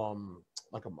 like a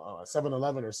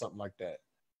 7-Eleven or something like that.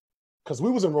 Because we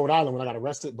was in Rhode Island when I got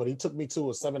arrested, but he took me to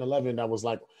a 7-Eleven that was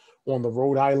like on the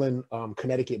Rhode Island,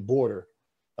 Connecticut border,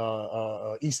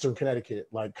 Eastern Connecticut,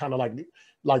 like kind of like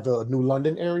the New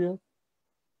London area.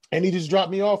 And he just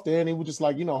dropped me off there, and he was just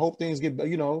like, you know, hope things get,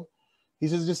 you know. He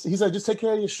said, just take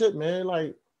care of your shit, man.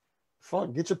 Like,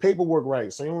 fuck, get your paperwork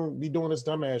right, so you don't be doing this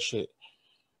dumbass shit.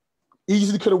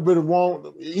 Easily could have been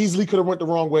wrong. Easily could have went the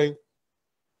wrong way.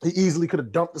 He easily could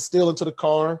have dumped the steel into the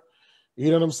car. You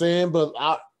know what I'm saying? But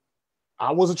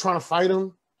I wasn't trying to fight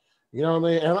him. You know what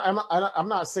I mean? And I'm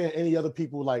not saying any other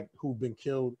people like who've been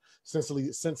killed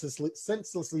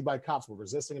senselessly by cops were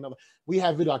resisting another. We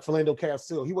have video like Philando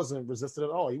Castile. He wasn't resisting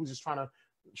at all. He was just trying to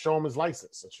show him his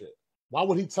license and shit. Why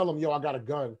would he tell him, yo, I got a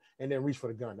gun, and then reach for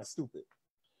the gun? That's stupid.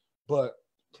 But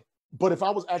if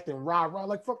I was acting rah,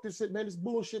 like, fuck this shit, man, this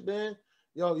bullshit, man.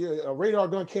 Yo, yeah, a radar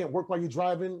gun can't work while you're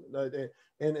driving.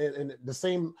 And the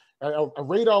same, a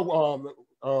radar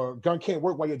gun can't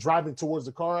work while you're driving towards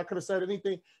the car. I could have said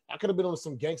anything. I could have been on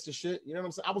some gangster shit. You know what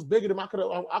I'm saying? I was bigger than him. I could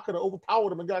have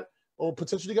overpowered him and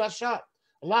potentially got shot.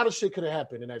 A lot of shit could have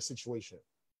happened in that situation,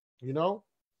 you know?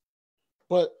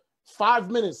 But 5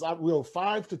 minutes,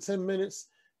 5 to 10 minutes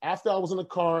after I was in the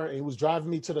car and he was driving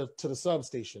me to the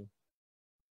substation,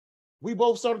 we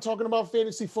both started talking about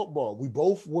fantasy football. We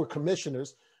both were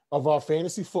commissioners of our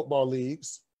fantasy football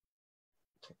leagues.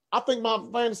 I think my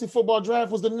fantasy football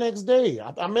draft was the next day.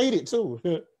 I made it too.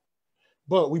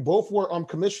 But we both were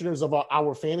commissioners of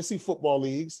our fantasy football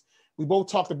leagues. We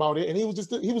both talked about it, and he was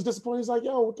disappointed. He's like,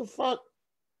 yo, what the fuck?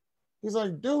 He's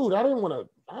like, dude, I don't want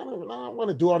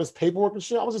to do all this paperwork and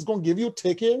shit. I was just going to give you a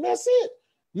ticket, and that's it.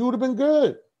 You would have been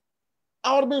good.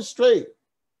 I would have been straight.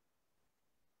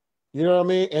 You know what I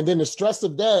mean? And then the stress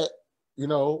of that, you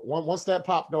know, once that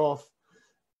popped off,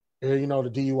 you know, the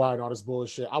DUI and all this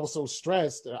bullshit, I was so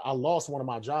stressed that I lost one of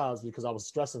my jobs because I was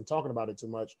stressing talking about it too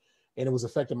much, and it was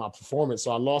affecting my performance.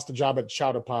 So I lost the job at the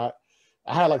Chowder Pot.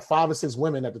 I had like 5 or 6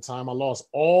 women at the time. I lost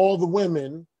all the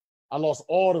women. I lost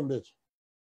all them bitches.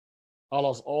 I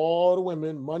lost all the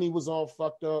women. Money was all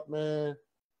fucked up, man.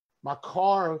 My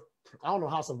car, I don't know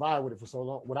how I survived with it for so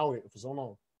long, without it for so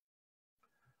long.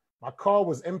 My car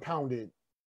was impounded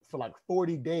for like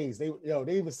 40 days. They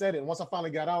even said it. And once I finally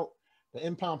got out, the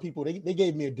impound people, they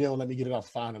gave me a deal and let me get it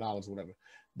off $500 or whatever.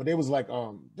 But they was like,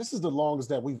 this is the longest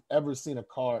that we've ever seen a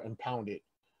car impounded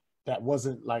that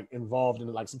wasn't like involved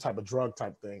in like some type of drug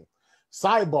type thing.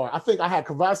 Sidebar, I think I had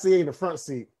Cavassier in the front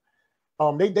seat.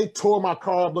 They tore my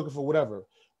car up looking for whatever.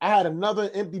 I had another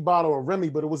empty bottle of Remy,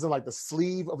 but it was in like the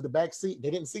sleeve of the back seat.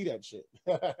 They didn't see that shit.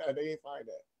 They didn't find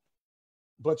that.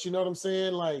 But you know what I'm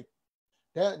saying? Like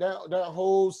that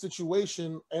whole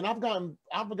situation, and I've gotten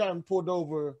pulled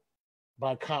over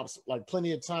by cops like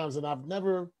plenty of times, and I've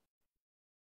never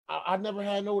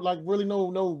had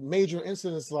no major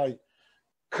incidents, like,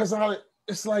 cause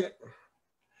it's like,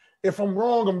 if I'm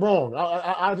wrong, I'm wrong.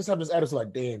 I just have this attitude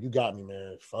like, damn, you got me,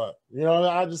 man. Fuck. You know,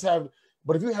 I just have,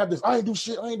 but if you have this, I ain't do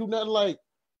shit, I ain't do nothing, like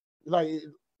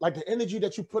the energy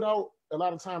that you put out a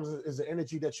lot of times is the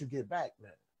energy that you get back,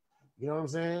 man. You know what I'm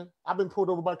saying? I've been pulled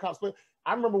over by cops. But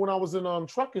I remember when I was in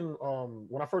trucking,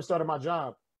 when I first started my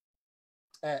job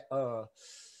at I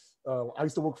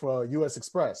used to work for US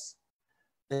Express.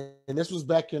 And this was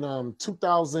back in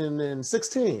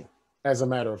 2016, as a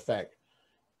matter of fact.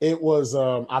 It was,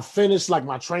 I finished like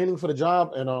my training for the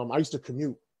job, and I used to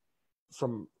commute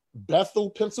from Bethel,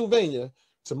 Pennsylvania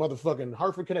to motherfucking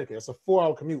Hartford, Connecticut. It's a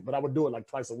 4-hour commute, but I would do it like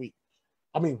twice a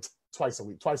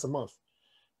month.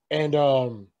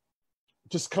 And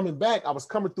just coming back, I was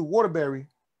coming through Waterbury,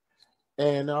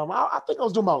 and I think I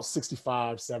was doing about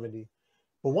 65, 70.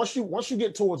 But once you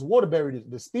get towards Waterbury,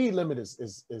 the speed limit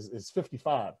is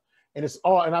 55. And it's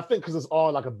all, and I think because it's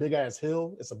all like a big ass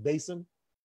hill, it's a basin.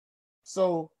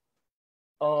 So,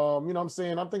 you know what I'm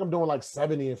saying? I think I'm doing like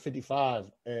 70 and 55.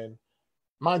 And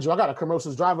mind you, I got a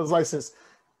commercial driver's license.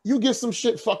 You get some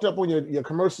shit fucked up on your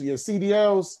commercial, your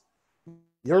CDLs,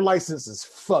 your license is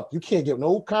fucked. You can't get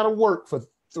no kind of work for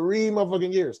 3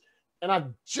 motherfucking years. And I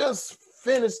just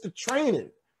finished the training.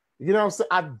 You know what I'm saying?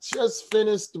 I just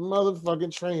finished the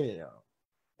motherfucking training, y'all.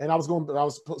 And I was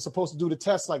supposed to do the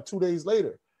test like 2 days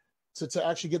later to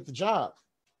actually get the job.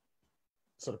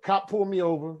 So the cop pulled me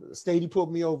over, the statey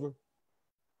pulled me over.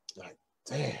 Like,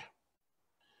 damn.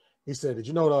 He said, did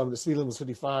you know the speed limit was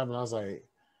 55? And I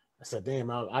said, damn,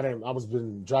 I was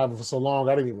been driving for so long,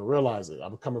 I didn't even realize it. I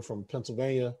was coming from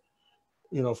Pennsylvania,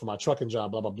 you know, for my trucking job,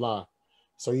 blah, blah, blah.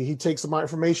 So he takes some of my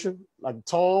information, like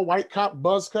tall, white cop,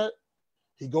 buzz cut.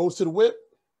 He goes to the whip.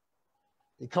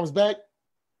 He comes back.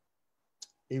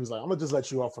 He was like, I'm going to just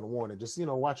let you off on a warning. Just, you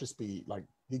know, watch your speed. Like,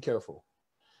 be careful.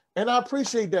 And I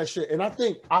appreciate that shit. And I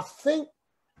think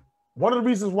one of the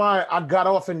reasons why I got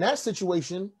off in that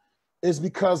situation is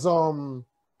because I'm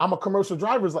a commercial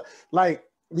driver's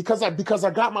because I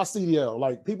got my CDL.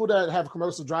 Like, people that have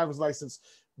commercial driver's license,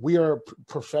 we are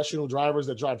professional drivers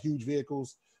that drive huge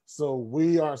vehicles. So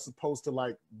we are supposed to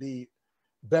like be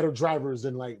better drivers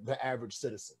than like the average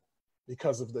citizen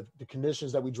because of the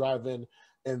conditions that we drive in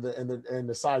and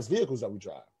the size vehicles that we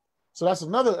drive. So that's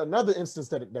another instance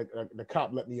that the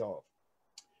cop let me off.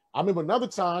 I remember another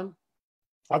time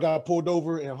I got pulled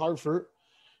over in Hartford,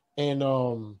 and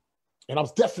I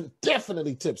was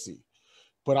definitely tipsy.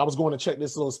 But I was going to check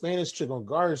this little Spanish chick on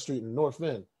Garden Street in North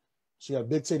End. She had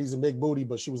big titties and big booty,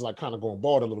 but she was like kind of going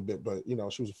bald a little bit. But you know,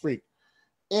 she was a freak.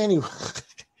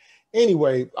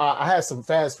 Anyway, I had some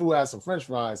fast food, I had some French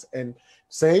fries, and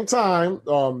same time,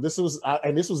 this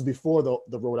was before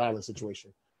the Rhode Island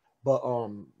situation. But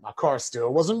my car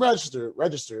still wasn't registered.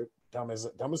 Dumb as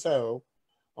hell.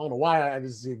 I don't know why I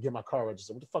just didn't get my car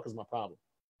registered. What the fuck is my problem?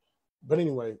 But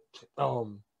anyway,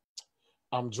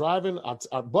 I'm driving.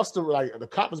 I busted, like, the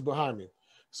cop is behind me.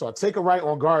 So I take a right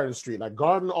on Garden Street, like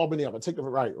Garden, Albany up. I take the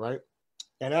right?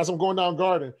 And as I'm going down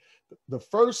Garden,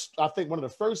 I think one of the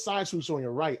first signs she was showing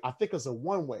your right, I think it's a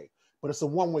one-way, but it's a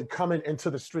one-way coming into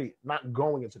the street, not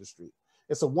going into the street.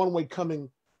 It's a one-way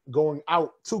going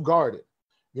out to Garden.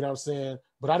 You know what I'm saying?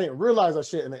 But I didn't realize that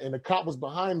shit, and the cop was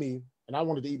behind me, and I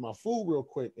wanted to eat my food real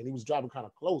quick, and he was driving kind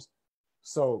of close.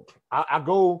 So I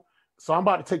go, so I'm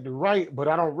about to take the right, but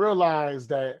I don't realize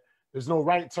that there's no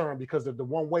right turn because the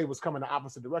one way was coming the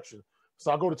opposite direction.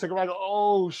 So I go to take a right,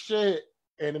 oh shit,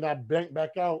 and then I bank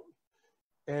back out,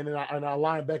 and then I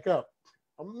line back up.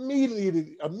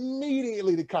 Immediately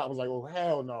the cop was like, oh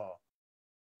hell no.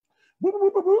 Boop,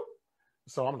 boop, boop, boop.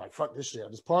 So I'm like, fuck this shit. I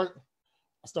just park.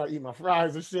 I start eating my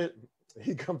fries and shit.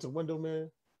 He come to the window, man.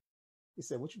 He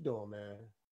said, what you doing, man?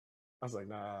 I was like,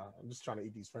 nah, I'm just trying to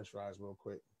eat these French fries real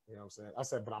quick. You know what I'm saying? I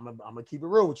said, but I'm gonna keep it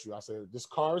real with you. I said, this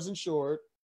car is insured,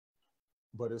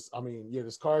 but this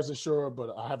car is insured,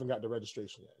 but I haven't got the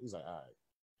registration yet. He's like, all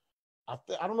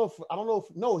right. I don't know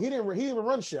if no, he didn't even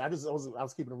run shit. I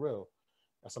was keeping it real.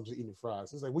 I'm just eating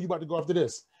fries. He's like, where you about to go after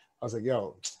this? I was like,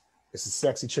 yo, it's a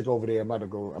sexy chick over there. I'm about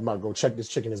to go check this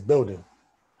chick in this building.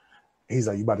 He's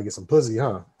like, you about to get some pussy,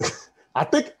 huh? I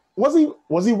think, was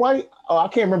he white? Oh, I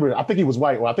can't remember. I think he was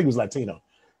white. Well, I think he was Latino.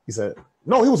 He said,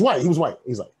 no, he was white. He's like,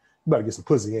 you about to get some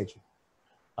pussy, ain't you?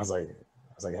 I was like,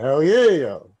 hell yeah,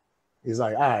 yo. He's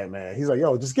like, all right, man. He's like,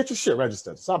 yo, just get your shit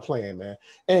registered. Stop playing, man.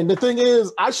 And the thing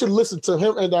is, I should listen to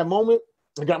him in that moment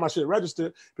and got my shit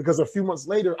registered, because a few months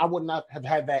later, I would not have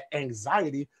had that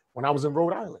anxiety when I was in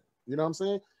Rhode Island. You know what I'm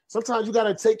saying? Sometimes you got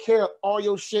to take care of all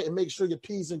your shit and make sure your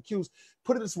P's and Q's.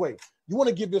 Put it this way. You want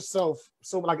to give yourself,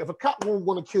 so like if a cop won't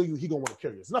want to kill you, he going to want to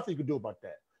kill you. There's nothing you can do about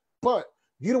that. But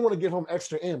you don't want to give him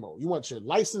extra ammo. You want your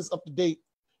license up to date.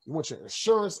 You want your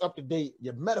insurance up to date,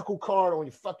 your medical card on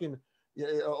your fucking,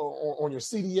 on your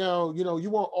CDL. You know, you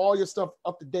want all your stuff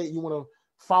up to date. You want to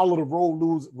follow the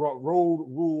road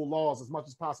rule laws as much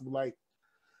as possible. Like,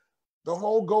 the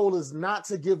whole goal is not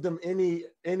to give them any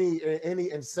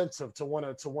incentive to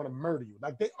want to murder you.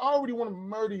 Like, they already want to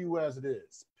murder you as it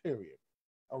is. Period.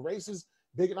 A racist,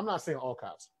 bigot. I'm not saying all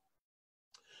cops,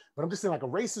 but I'm just saying, like, a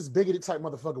racist, bigoted type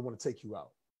motherfucker want to take you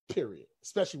out. Period.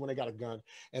 Especially when they got a gun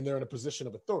and they're in a position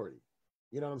of authority.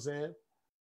 You know what I'm saying?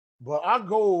 But our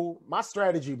goal, my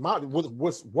strategy,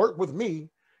 what's worked with me,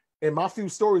 and my few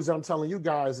stories that I'm telling you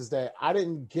guys, is that I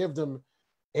didn't give them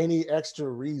any extra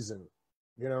reason.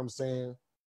 You know what I'm saying?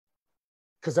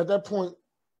 Because at that point,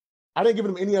 I didn't give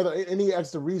them any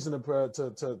extra reason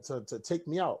to take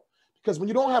me out. Because when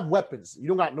you don't have weapons, you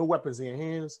don't got no weapons in your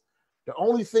hands. The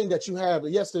only thing that you have,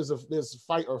 yes, there's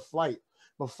fight or flight,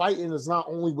 but fighting is not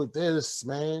only with this,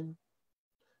 man.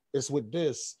 It's with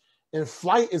this, and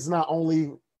flight is not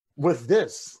only with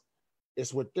this.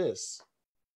 It's with this.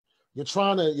 You're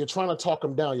trying to talk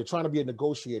them down. You're trying to be a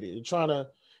negotiator. You're trying to.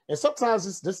 And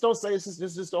sometimes just don't say it's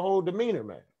just the whole demeanor,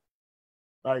 man.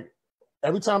 Like,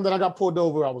 every time that I got pulled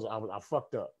over, I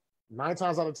fucked up. 9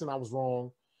 times out of 10, I was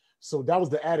wrong. So that was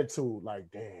the attitude. Like,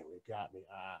 damn, it got me.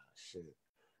 Shit,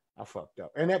 I fucked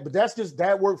up. But that's just,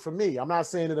 that worked for me. I'm not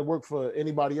saying that it worked for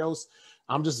anybody else.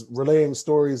 I'm just relaying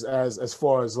stories as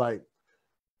far as like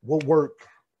what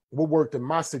worked in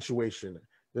my situation.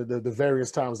 The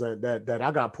various times that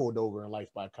I got pulled over in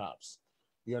life by cops.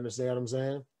 You understand what I'm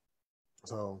saying?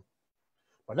 So,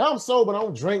 but now I'm sober. I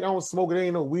don't drink. I don't smoke. It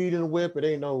ain't no weed in the whip. It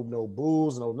ain't no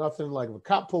booze, no nothing. Like, if a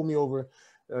cop pulled me over,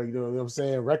 you know what I'm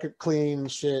saying? Record clean,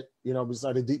 shit. You know,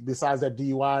 besides that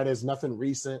DUI, there's nothing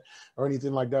recent or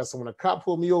anything like that. So when a cop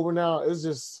pulled me over now,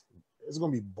 it's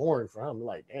gonna be boring for him.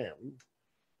 Like, damn,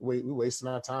 we wasting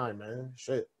our time, man.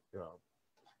 Shit, you know.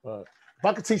 But if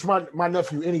I could teach my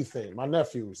nephew anything,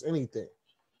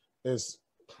 is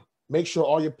make sure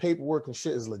all your paperwork and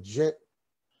shit is legit.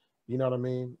 You know what I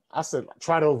mean? I said,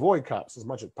 try to avoid cops as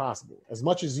much as possible, as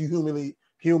much as you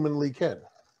humanly can.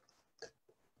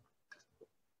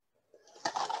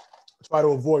 Try to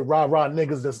avoid rah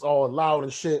niggas that's all loud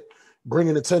and shit,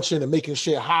 bringing attention and making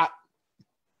shit hot.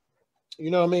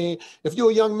 You know what I mean? If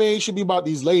you're a young man, you should be about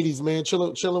these ladies, man.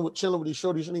 Chilling with these shorties. You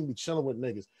shouldn't even be chilling with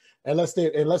niggas. Unless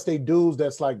they dudes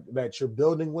that's like that you're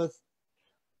building with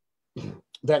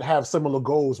that have similar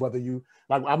goals. Whether you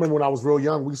like, I remember when I was real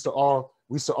young, we used to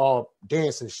all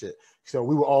dance and shit. So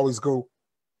we would always go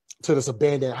to this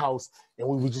abandoned house and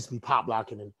we would just be pop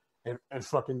locking and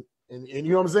fucking and you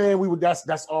know what I'm saying? We would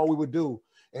that's all we would do.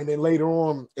 And then later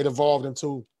on, it evolved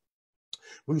into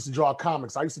we used to draw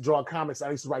comics. I used to draw comics.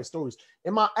 I used to write stories.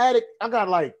 In my attic, I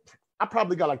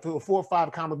probably got like 4 or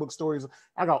 5 comic book stories.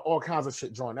 I got all kinds of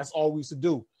shit drawn. That's all we used to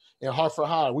do. In Hartford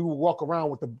High, we would walk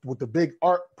around with the big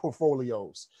art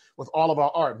portfolios with all of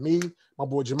our art. Me, my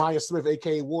boy Jemiah Smith,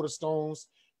 aka Waterstones,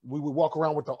 we would walk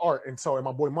around with the art. And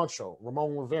my boy Muncho,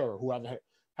 Ramon Rivera, who I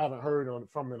haven't heard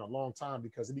from in a long time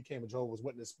because he became a Jehovah's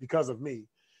Witness because of me.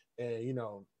 And you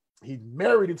know, he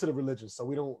married into the religion, so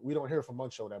we don't hear from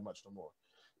Muncho that much no more.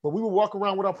 But we would walk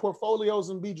around with our portfolios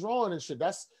and be drawing and shit.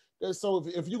 So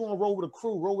if you're gonna roll with a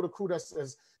crew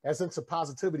that's into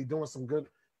positivity, doing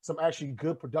some actually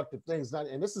good productive things.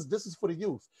 And this is for the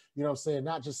youth, you know what I'm saying?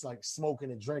 Not just like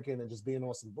smoking and drinking and just being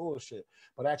on some bullshit,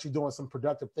 but actually doing some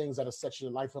productive things that'll set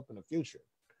your life up in the future.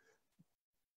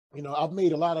 You know, I've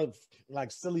made a lot of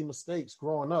like silly mistakes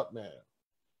growing up, man.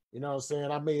 You know what I'm saying?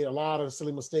 I made a lot of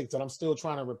silly mistakes that I'm still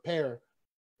trying to repair,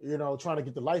 you know, trying to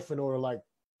get the life in order like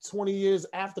 20 years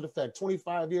after the fact,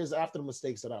 25 years after the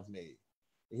mistakes that I've made.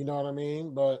 You know what I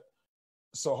mean? But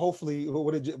so hopefully,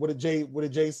 what did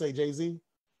Jay say, Jay-Z?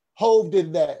 Hove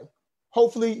did that.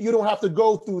 Hopefully you don't have to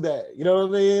go through that. You know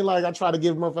what I mean? Like I try to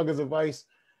give motherfuckers advice.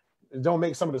 Don't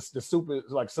make some of the stupid,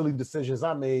 like silly decisions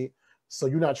I made. So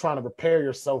you're not trying to prepare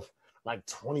yourself like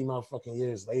 20 motherfucking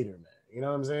years later, man. You know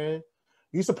what I'm saying?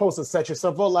 You're supposed to set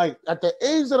yourself up like at the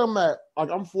age that I'm at,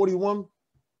 like I'm 41.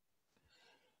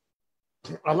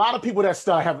 A lot of people that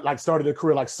started their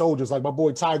career like soldiers, like my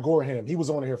boy Ty Gorham. He was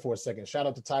on here for a second. Shout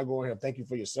out to Ty Gorham. Thank you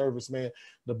for your service, man.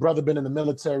 The brother been in the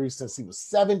military since he was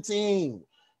 17.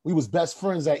 We was best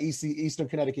friends at Eastern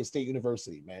Connecticut State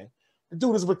University, man. The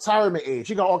dude is retirement age.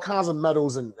 He got all kinds of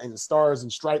medals and stars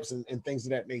and stripes and things of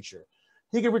that nature.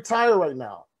 He can retire right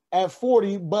now at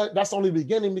 40, but that's only the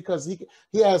beginning because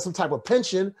he has some type of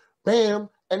pension, bam,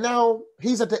 and now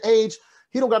he's at the age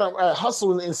he don't gotta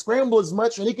hustle and scramble as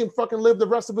much, and he can fucking live the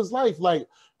rest of his life. Like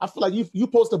I feel like you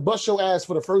supposed to bust your ass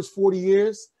for the first 40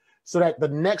 years so that the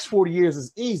next 40 years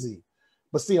is easy.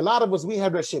 But see, a lot of us, we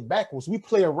have that shit backwards. We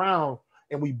play around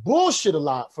and we bullshit a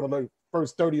lot for the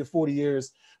first 30 or 40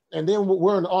 years, and then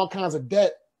we're in all kinds of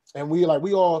debt, and we're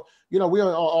all in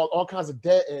all kinds of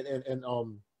debt and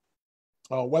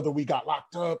whether we got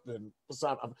locked up and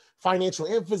financial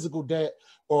and physical debt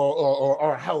or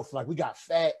our health, like we got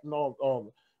fat and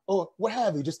all, or what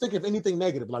have you. Just think of anything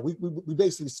negative. Like we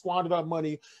basically squandered our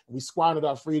money, and we squandered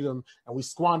our freedom, and we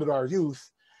squandered our youth,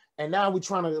 and now we're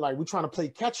trying to play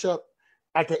catch up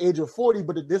at the age of 40.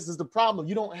 But this is the problem: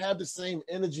 you don't have the same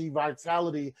energy,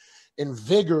 vitality, and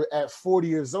vigor at 40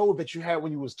 years old that you had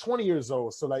when you was 20 years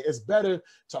old. So like it's better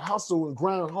to hustle and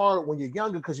grind hard when you're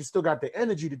younger because you still got the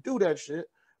energy to do that shit.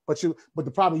 But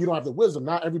the problem, you don't have the wisdom.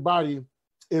 Not everybody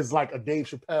is like a Dave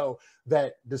Chappelle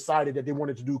that decided that they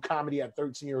wanted to do comedy at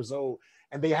 13 years old,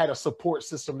 and they had a support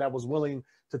system that was willing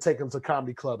to take them to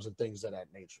comedy clubs and things of that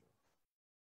nature.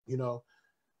 You know,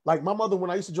 like my mother, when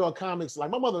I used to draw comics, like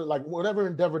my mother, like whatever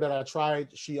endeavor that I tried,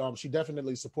 she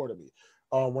definitely supported me.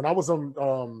 When I was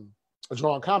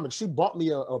drawing comics, she bought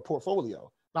me a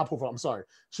portfolio. Not portfolio, I'm sorry.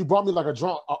 She brought me like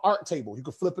a art table. You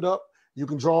could flip it up. You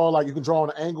can draw on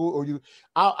an angle, or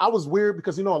I was weird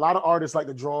because a lot of artists like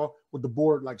to draw with the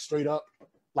board like straight up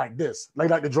like this. They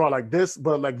like to draw like this,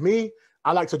 but like me,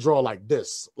 I like to draw like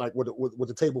this, like with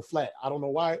the table flat. I don't know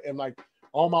why. And like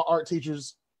all my art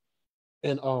teachers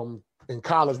in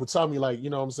college would tell me, like, you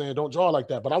know what I'm saying, don't draw like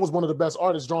that. But I was one of the best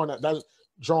artists drawing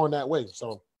that way.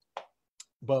 So,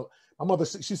 but my mother,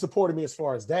 she supported me as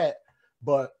far as that.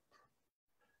 But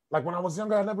like when I was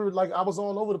younger, I was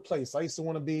all over the place. I used to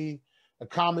want to be a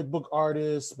comic book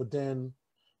artist, but then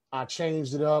I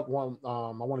changed it up. I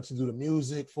wanted to do the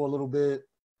music for a little bit,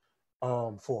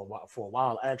 for a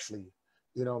while actually.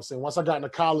 You know what I'm saying? Once I got into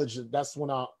college, that's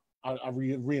when I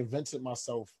reinvented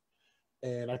myself,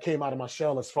 and I came out of my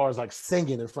shell as far as like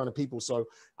singing in front of people. So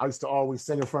I used to always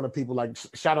sing in front of people. Like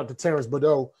shout out to Terrence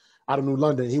Bordeaux out of New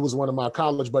London. He was one of my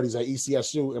college buddies at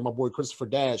ECSU, and my boy Christopher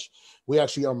Dash. We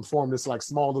actually formed this like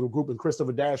small little group, and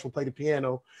Christopher Dash would play the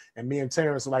piano, and me and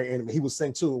Terrence and he would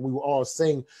sing too. And we would all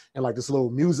sing in like this little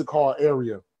music hall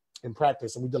area in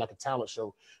practice, and we did like a talent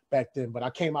show back then. But I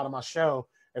came out of my shell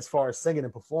as far as singing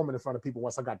and performing in front of people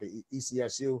once I got to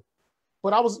ECSU.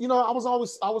 But I was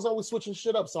always switching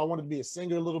shit up. So I wanted to be a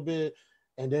singer a little bit.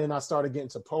 And then I started getting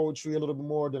to poetry a little bit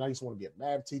more. Then I used to want to be a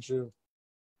math teacher.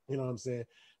 You know what I'm saying?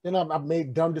 Then I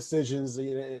made dumb decisions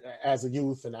as a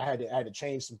youth, and I had to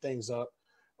change some things up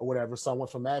or whatever. So I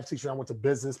went from math teacher, I went to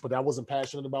business, but I wasn't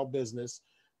passionate about business.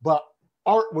 But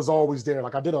art was always there.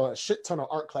 Like I did a shit ton of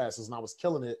art classes, and I was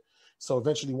killing it. So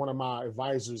eventually, one of my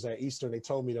advisors at Eastern, they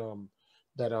told me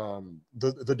that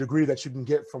the degree that you can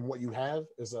get from what you have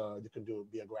is you can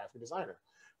be a graphic designer.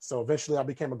 So eventually, I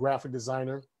became a graphic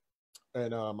designer,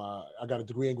 and I got a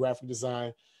degree in graphic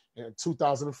design in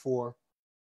 2004.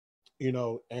 You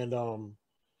know, and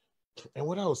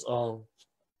what else?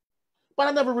 But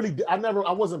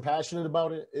I wasn't passionate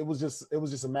about it. It was just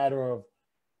a matter of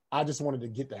I just wanted to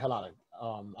get the hell out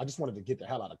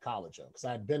of college because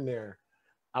I had been there.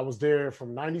 I was there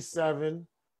from 97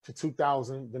 to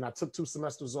 2000. Then I took 2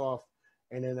 semesters off,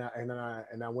 and then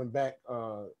I went back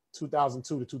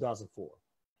 2002 to 2004.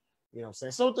 You know what I'm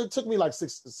saying? So it took me like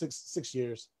six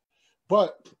years.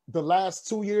 But the last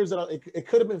 2 years it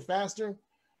could have been faster,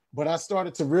 but I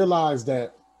started to realize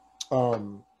that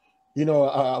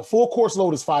a full course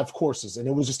load is 5 courses, and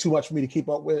it was just too much for me to keep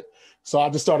up with. So I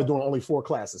just started doing only 4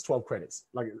 classes, 12 credits.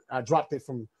 Like I dropped it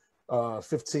from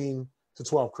 15 to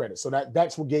 12 credits. So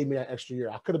that's what gave me that extra year.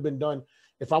 I could have been done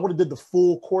if I would have did the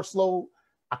full course load.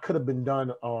 I could have been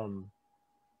done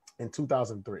in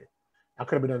 2003. I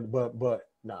could have been done, but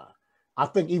nah. I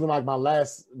think even like my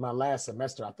last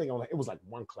semester, I think it was like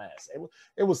 1 class.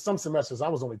 It was some semesters I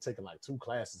was only taking like 2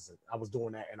 classes. And I was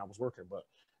doing that and I was working,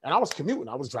 and I was commuting.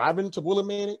 I was driving to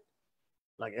Willamette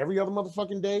like every other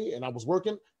motherfucking day, and I was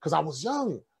working because I was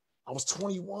young. I was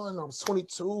 21, I was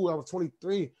 22, I was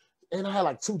 23, and I had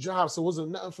like 2 jobs, so it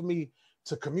wasn't nothing for me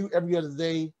to commute every other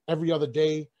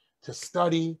day to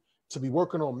study, to be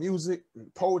working on music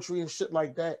and poetry and shit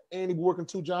like that, and to be working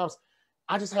 2 jobs.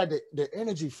 I just had the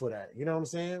energy for that, you know what I'm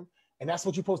saying? And that's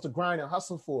what you're supposed to grind and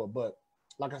hustle for. But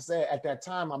like I said, at that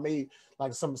time, I made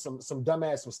like some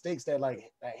dumbass mistakes that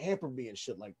hampered me and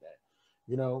shit like that,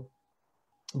 you know.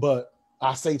 But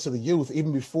I say to the youth,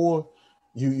 even before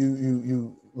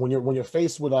you when you're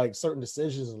faced with like certain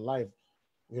decisions in life,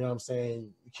 you know what I'm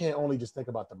saying, you can't only just think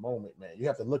about the moment, man. You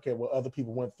have to look at what other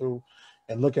people went through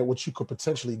and look at what you could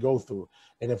potentially go through.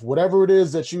 And if whatever it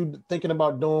is that you're thinking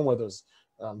about doing, whether it's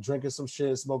drinking some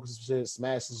shit, smoking some shit,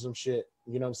 smashing some shit,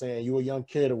 you know what I'm saying, you a young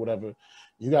kid or whatever,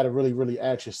 you got to really, really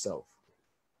ask yourself,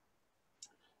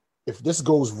 if this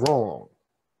goes wrong,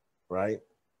 right,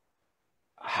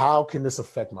 how can this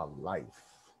affect my life?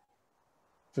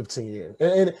 15 years.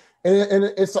 And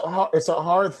it's a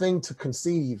hard thing to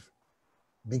conceive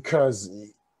because,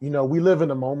 you know, we live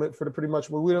in a moment for the pretty much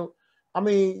where we don't, I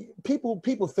mean, people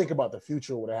think about the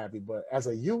future or what have you, but as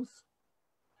a youth,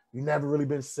 you never really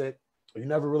been sick, or you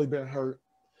never really been hurt.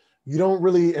 You don't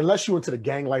really, unless you into the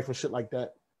gang life and shit like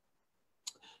that,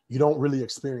 you don't really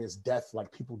experience death,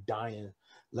 like people dying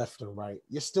left and right.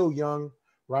 You're still young,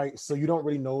 right? So you don't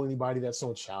really know anybody that's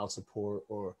on child support,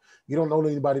 or you don't know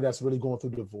anybody that's really going through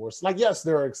divorce. Like, yes,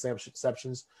 there are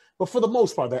exceptions, but for the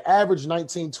most part, the average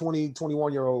 19, 20,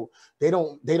 21-year-old, they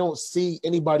don't see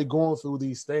anybody going through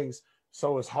these things.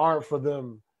 So it's hard for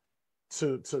them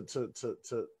to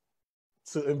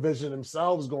envision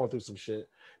themselves going through some shit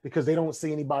because they don't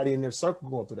see anybody in their circle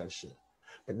going through that shit.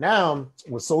 But now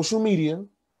with social media,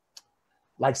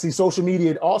 social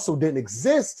media also didn't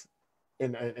exist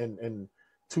in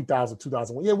 2000,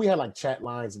 2001. Yeah, we had like chat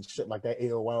lines and shit like that,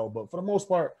 AOL, but for the most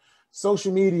part,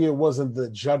 social media wasn't the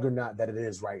juggernaut that it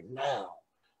is right now.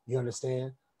 You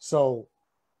understand? So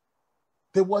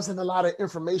there wasn't a lot of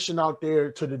information out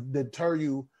there to deter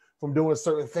you from doing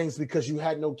certain things because you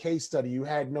had no case study. You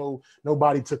had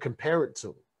nobody to compare it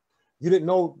to. You didn't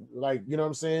know, like, you know what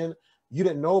I'm saying? You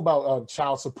didn't know about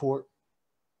child support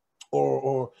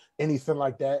or anything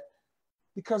like that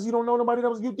because you don't know nobody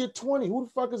else. You get 20. Who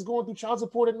the fuck is going through child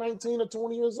support at 19 or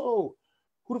 20 years old?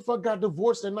 Who the fuck got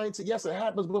divorced at 19? Yes, it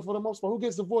happens, but for the most part, who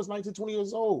gets divorced 19, 20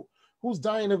 years old? Who's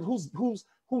dying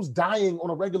who's dying on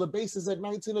a regular basis at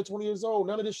 19 or 20 years old?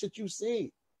 None of this shit you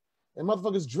see. And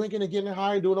motherfuckers drinking and getting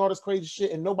high, doing all this crazy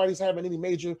shit, and nobody's having any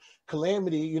major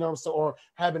calamity, you know what I'm saying, or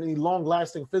having any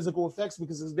long-lasting physical effects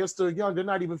because they're still young. They're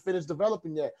not even finished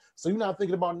developing yet. So you're not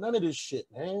thinking about none of this shit,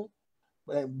 man.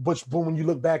 But when you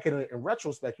look back at it in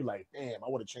retrospect, you're like, damn, I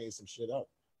would have changed some shit up.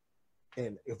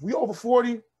 And if we over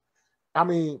 40, I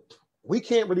mean, we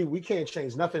can't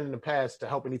change nothing in the past to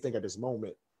help anything at this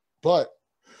moment. But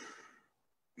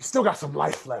you still got some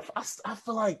life left. I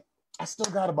feel like I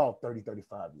still got about 30,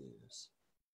 35 years.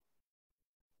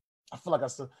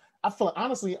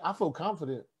 Honestly, I feel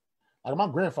confident. Like my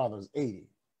grandfather's 80.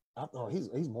 I know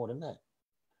he's more than that.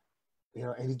 You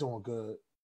know, and he's doing good.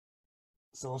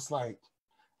 So it's like,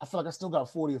 I feel like I still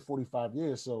got 40 or 45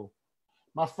 years. So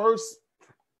my first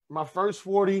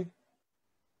 40,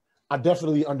 I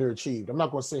definitely underachieved. I'm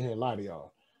not gonna sit here and lie to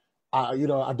y'all. I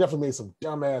definitely made some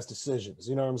dumbass decisions.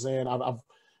 You know what I'm saying?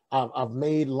 I've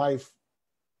made life.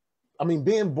 I mean,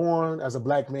 being born as a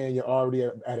black man, you're already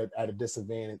at a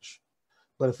disadvantage.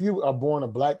 But if you are born a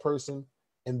black person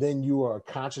and then you are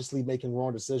consciously making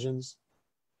wrong decisions,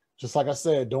 just like I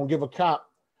said, don't give a cop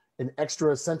an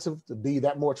extra incentive to be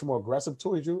that much more aggressive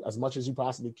towards you as much as you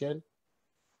possibly can.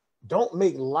 Don't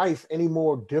make life any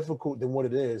more difficult than what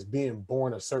it is being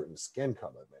born a certain skin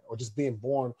color, man, or just being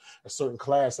born a certain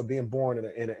class, or being born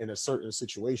in a certain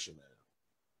situation, man.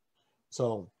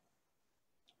 So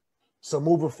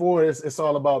moving forward, it's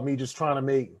all about me just trying to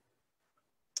make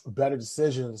better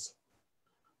decisions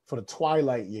for the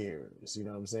twilight years. You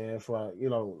know what I'm saying?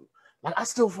 Like I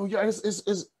still feel, yeah,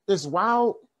 it's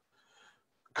wild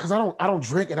because I don't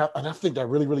drink, and I think that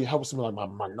really helps me.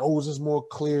 Like my nose is more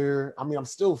clear. I mean, I'm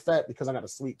still fat because I got a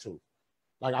sweet tooth.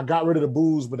 Like I got rid of the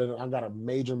booze, but then I got a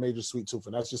major sweet tooth,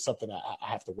 and that's just something that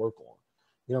I have to work on.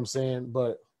 You know what I'm saying?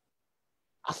 But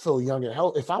I feel young and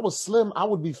healthy. If I was slim, I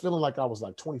would be feeling like I was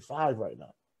like 25 right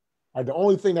now. Like the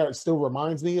only thing that still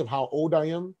reminds me of how old I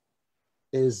am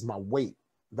is my weight.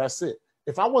 That's it.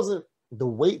 If I wasn't the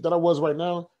weight that I was right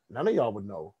now, none of y'all would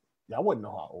know. Y'all wouldn't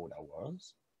know how old I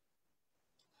was.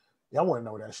 Y'all wouldn't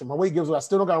know that shit. My weight gives. I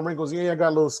still don't got wrinkles. Yeah, I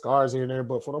got little scars here and there,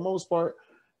 but for the most part,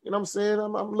 you know what I'm saying?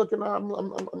 I'm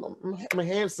a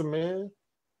handsome man.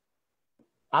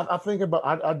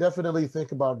 I definitely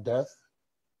think about death.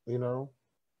 You know,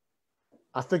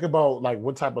 I think about like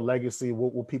what type of legacy,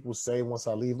 what will people say once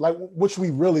I leave? Like,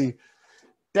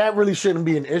 that really shouldn't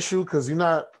be an issue because you're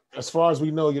not, as far as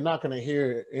we know, you're not going to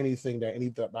hear anything that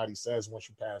anybody says once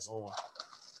you pass on.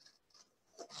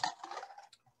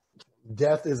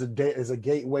 Death is a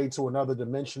gateway to another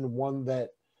dimension, one that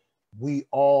we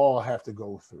all have to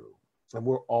go through, and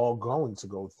we're all going to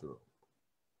go through.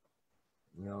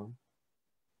 You know,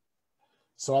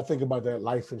 so I think about that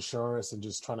life insurance and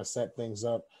just trying to set things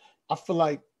up. I feel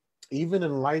like even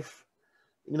in life,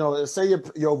 you know, say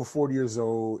you're over 40 years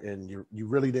old and you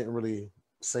really didn't really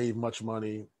save much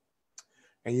money,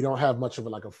 and you don't have much of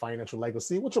a financial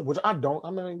legacy, which I don't.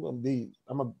 I'm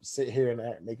gonna sit here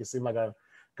and make it seem like I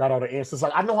got all the answers.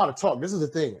 Like I know how to talk. This is the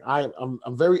thing.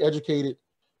 I'm very educated.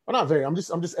 Well, not very. I'm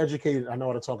just educated. I know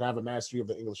how to talk. I have a mastery of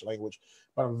the English language,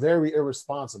 but I'm very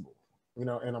irresponsible, you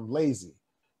know, and I'm lazy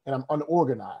and I'm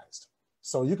unorganized.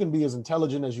 So you can be as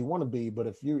intelligent as you want to be, but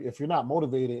if you're not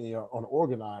motivated and you're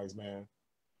unorganized, man,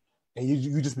 and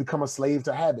you just become a slave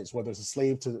to habits, whether it's a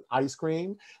slave to ice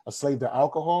cream, a slave to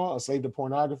alcohol, a slave to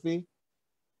pornography,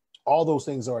 all those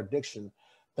things are addiction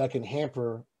that can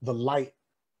hamper the light.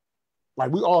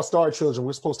 Like we all star children,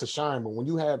 we're supposed to shine, but when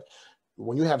you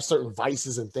have certain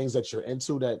vices and things that you're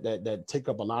into that take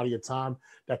up a lot of your time,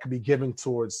 that could be given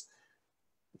towards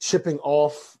chipping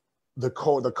off the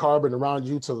carbon around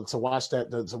you to watch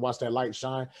that light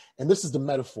shine. And this is the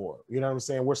metaphor, you know what I'm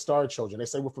saying? We're star children. They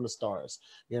say we're from the stars.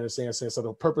 You know what I'm saying? So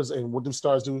the purpose, and what do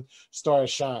stars do? Stars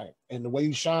shine. And the way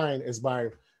you shine is by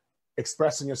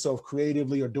expressing yourself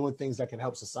creatively or doing things that can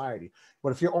help society.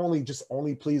 But if you're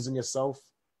only pleasing yourself,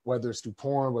 whether it's through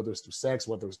porn, whether it's through sex,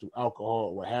 whether it's through alcohol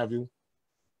or what have you,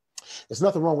 there's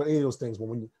nothing wrong with any of those things. But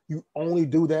when you only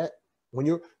do that, when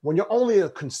you're only a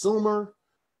consumer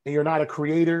and you're not a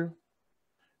creator,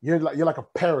 you're like a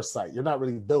parasite. You're not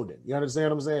really building. You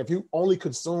understand what I'm saying? If you only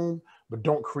consume but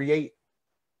don't create,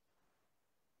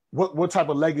 what type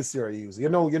of legacy are you using?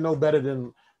 You're no better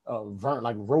than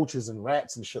like roaches and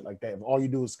rats and shit like that. If all you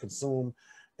do is consume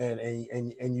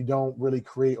and you don't really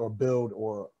create or build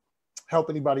or help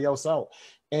anybody else out.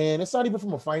 And it's not even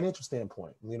from a financial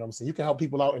standpoint. You know what I'm saying? You can help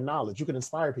people out in knowledge. You can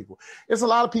inspire people. It's a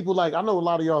lot of people, like, I know a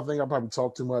lot of y'all think I probably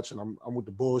talk too much and I'm with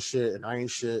the bullshit and I ain't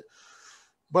shit.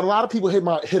 But a lot of people hit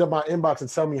up my inbox and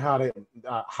tell me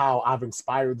how I've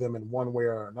inspired them in one way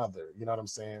or another. You know what I'm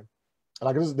saying?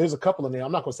 Like there's a couple of names.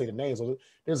 I'm not gonna say the names.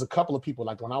 There's a couple of people,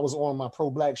 like when I was on my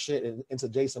pro-black shit and into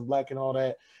Jason Black and all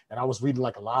that, and I was reading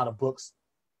like a lot of books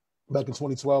back in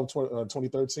 2012,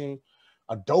 2013.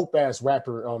 A dope ass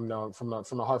rapper from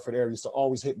the Hartford area used to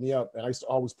always hit me up, and I used to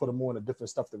always put him on the different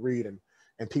stuff to read and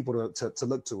people to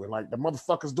look to. And like the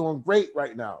motherfucker's doing great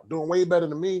right now, doing way better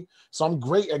than me. So I'm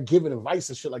great at giving advice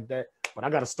and shit like that, but I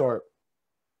got to start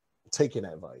taking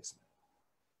advice,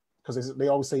 because they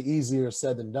always say easier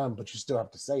said than done, but you still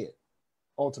have to say it.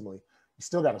 Ultimately, you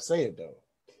still got to say it though.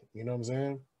 You know what I'm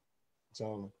saying?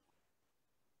 So,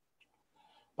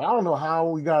 but I don't know how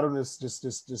we got on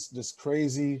this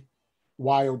crazy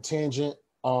wild tangent.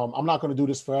 I'm not going to do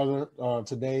this further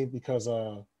today because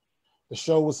The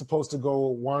show was supposed to go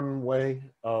one way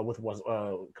with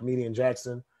comedian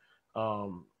Jackson.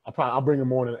 I'll bring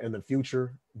him on in the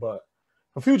future, but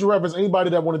for future reference, anybody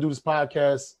that want to do this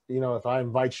podcast, if I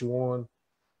invite you on,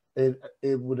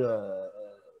 it would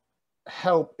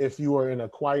help if you are in a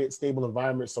quiet, stable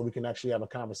environment, so we can actually have a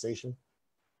conversation,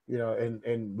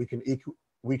 and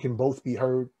we can both be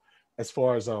heard as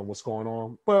far as what's going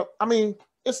on. But I mean,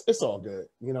 it's all good.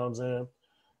 You know what I'm saying?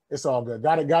 It's all good.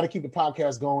 Got to keep the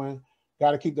podcast going.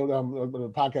 Got to keep the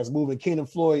podcast moving. Kenan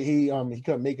Floyd, he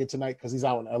couldn't make it tonight because he's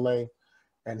out in LA,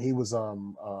 and he was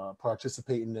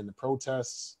participating in the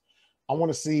protests. I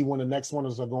want to see when the next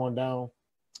ones are going down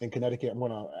in Connecticut. I'm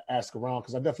going to ask around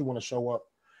because I definitely want to show up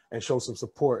and show some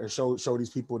support and show these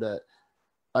people that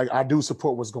I do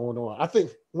support what's going on. I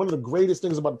think one of the greatest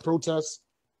things about the protests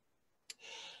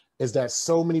is that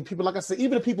so many people, like I said,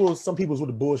 even some people's with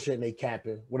the bullshit and they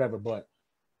capping, whatever, but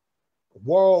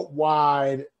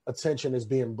worldwide attention is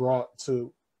being brought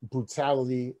to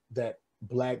brutality that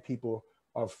Black people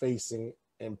are facing,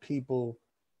 and people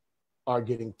are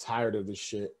getting tired of this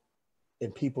shit,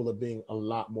 and people are being a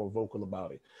lot more vocal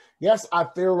about it. Yes, I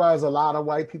theorize a lot of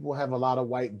white people have a lot of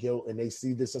white guilt, and they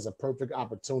see this as a perfect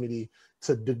opportunity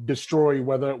to destroy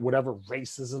whatever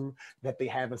racism that they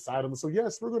have inside them. So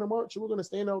yes, we're going to march and we're going to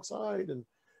stand outside.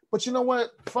 But you know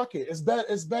what? Fuck it. It's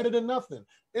better than nothing.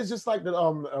 It's just like the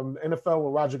NFL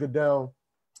with Roger Goodell.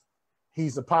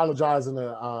 He's apologizing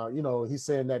to, he's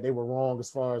saying that they were wrong as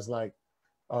far as like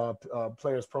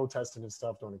players protesting and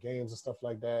stuff during the games and stuff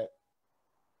like that.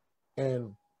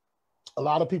 And a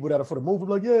lot of people that are for the movement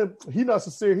like, yeah, he not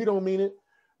sincere. He don't mean it.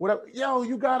 Whatever. Yo,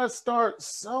 you got to start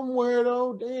somewhere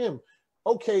though. Damn.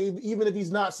 Okay, even if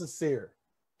he's not sincere.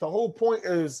 The whole point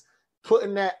is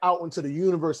putting that out into the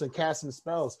universe and casting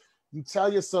spells. You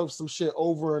tell yourself some shit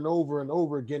over and over and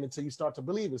over again until you start to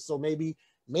believe it. So maybe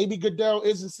Goodell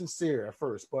isn't sincere at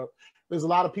first, but there's a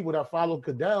lot of people that follow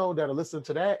Goodell that are listening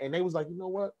to that, and they was like, you know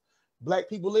what? Black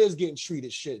people is getting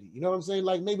treated shitty. You know what I'm saying?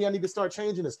 Like, maybe I need to start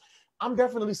changing this. I'm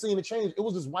definitely seeing a change. It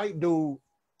was this white dude.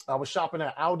 I was shopping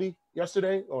at Aldi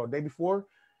yesterday or the day before,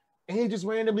 and he just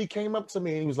randomly came up to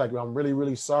me and he was like, I'm really,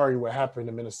 really sorry what happened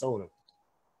in Minnesota.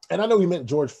 And I know he meant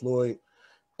George Floyd.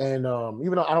 And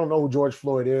even though I don't know who George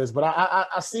Floyd is, but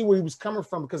I see where he was coming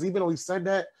from, because even though he said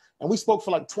that, and we spoke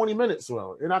for like 20 minutes,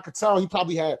 well, and I could tell he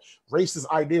probably had racist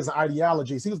ideas and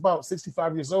ideologies. He was about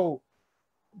 65 years old.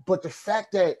 But the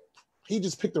fact that he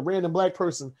just picked a random Black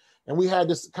person and we had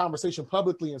this conversation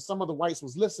publicly and some of the whites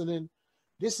was listening,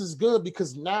 this is good,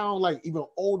 because now like even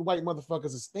old white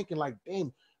motherfuckers is thinking like,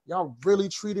 damn, y'all really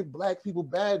treated Black people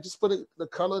bad just for the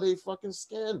color of their fucking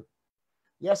skin.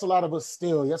 Yes, a lot of us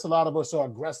steal. Yes, a lot of us are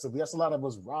aggressive. Yes, a lot of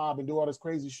us rob and do all this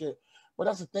crazy shit. But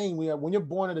that's the thing. When you're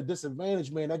born at a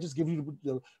disadvantage, man, that just gives you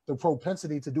the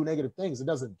propensity to do negative things. It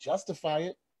doesn't justify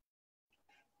it.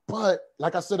 But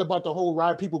like I said about the whole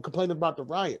riot, people complaining about the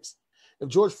riots. If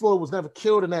George Floyd was never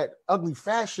killed in that ugly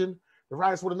fashion, the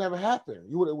riots would have never happened.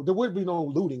 There would be no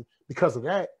looting because of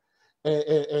that.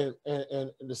 And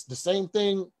it's the same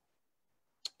thing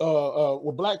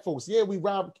with Black folks. Yeah, we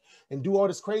rob and do all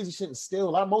this crazy shit and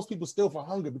steal. Most people steal for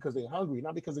hunger because they're hungry,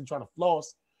 not because they're trying to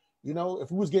floss.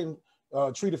 If we was getting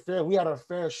treated fair, we had a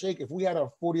fair shake. If we had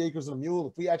our 40 acres and a mule,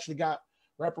 if we actually got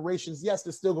reparations, yes,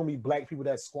 there's still going to be Black people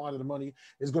that squander the money.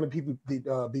 There's going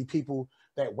to be people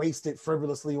that waste it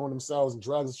frivolously on themselves and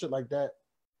drugs and shit like that.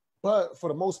 But for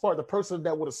the most part, the person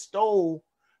that would have stole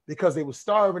because they were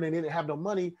starving and they didn't have no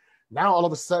money, now all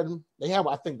of a sudden they have,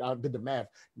 I think I did the math,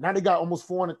 now they got almost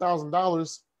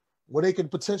 $400,000 where they could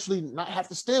potentially not have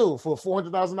to steal for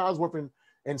 $400,000 worth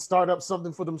and start up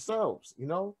something for themselves,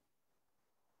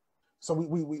 So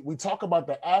we talk about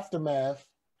the aftermath.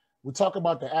 We talk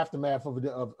about the aftermath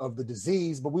of the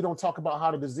disease, but we don't talk about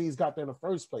how the disease got there in the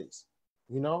first place,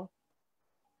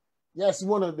 Yes,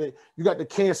 you got the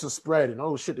cancer spreading.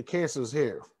 Oh shit, the cancer is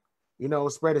here.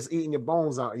 Spread is eating your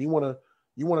bones out. You want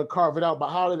to carve it out, but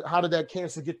how did that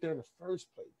cancer get there in the first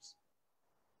place?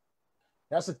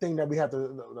 That's the thing that we have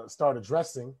to start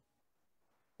addressing.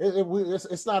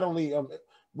 It's not only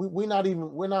we're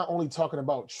not only talking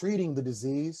about treating the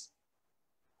disease.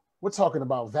 We're talking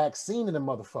about vaccinating the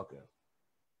motherfucker.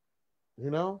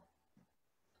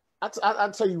 I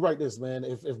tell you right this, man.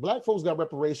 If Black folks got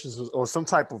reparations or some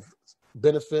type of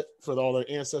benefit for all their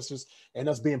ancestors, and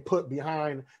us being put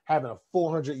behind having a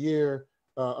 400-year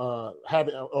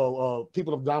having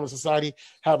people of dominant society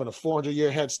having a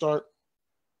 400-year head start.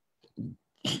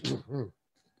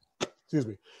 Excuse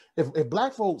me. If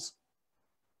Black folks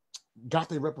got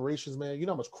their reparations, man, you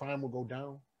know how much crime will go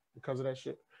down because of that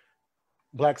shit.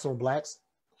 Blacks on blacks.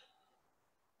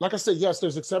 like I said, yes,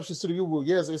 there's exceptions to the rule.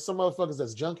 Yes, there's some motherfuckers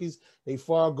that's junkies. They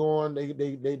far gone.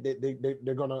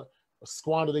 They're gonna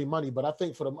squander their money. But I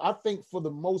think for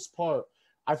the most part,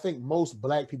 I think most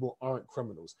black people aren't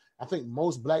criminals. I think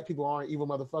most black people aren't evil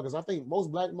motherfuckers. I think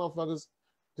most black motherfuckers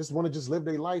just want to just live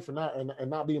their life and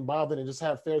not be bothered and just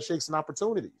have fair shakes and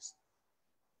opportunities.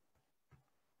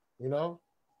 You know?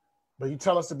 But you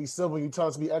tell us to be civil, you tell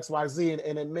us to be XYZ,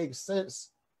 and it makes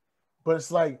sense. But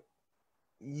it's like,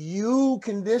 you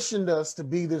conditioned us to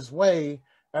be this way,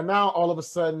 and now all of a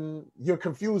sudden you're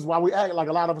confused why we act like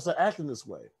a lot of us are acting this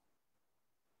way.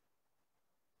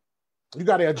 You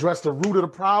got to address the root of the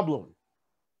problem.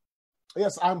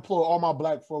 Yes, I implore all my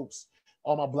black folks,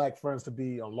 all my black friends to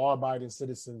be law-abiding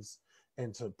citizens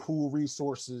and to pool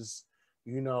resources,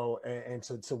 you know, and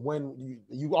to win.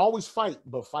 You always fight,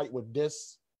 but fight with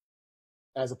this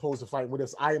as opposed to fighting with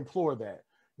this. I implore that.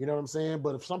 You know what I'm saying?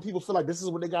 But if some people feel like this is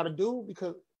what they got to do,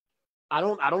 because I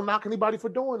don't knock anybody for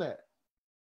doing that.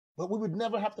 But we would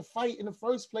never have to fight in the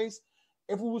first place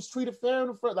if we was treated fair in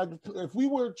the first. Like if we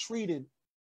were treated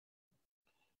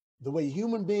the way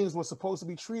human beings were supposed to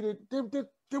be treated, there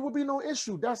would be no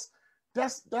issue. That's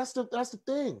the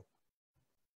thing.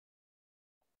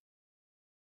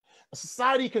 A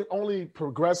society can only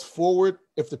progress forward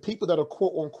if the people that are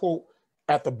quote unquote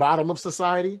at the bottom of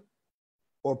society,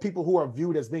 or people who are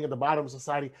viewed as being at the bottom of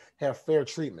society, have fair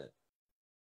treatment.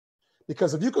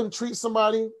 Because if you can treat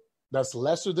somebody that's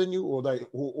lesser than you, or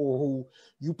who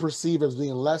you perceive as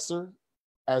being lesser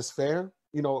as fair,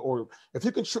 you know, or if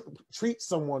you can treat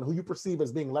someone who you perceive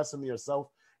as being less than yourself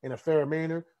in a fair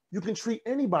manner, you can treat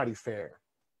anybody fair.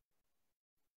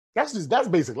 That's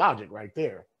basic logic right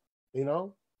there, you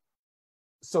know?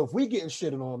 So if we getting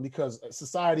shitted on because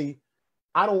society,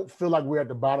 I don't feel like we're at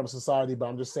the bottom of society, but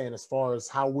I'm just saying as far as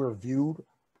how we're viewed,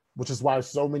 which is why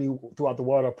so many throughout the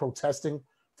world are protesting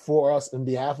for us in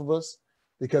behalf of us,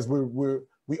 because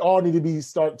we all need to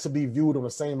start to be viewed on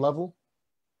the same level.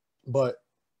 But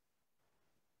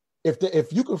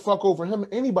if you can fuck over him,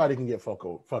 anybody can get fucked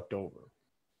over.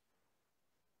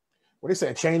 What they say,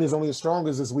 a chain is only as strong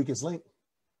as its weakest link.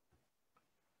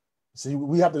 See,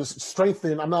 we have to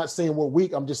strengthen. I'm not saying we're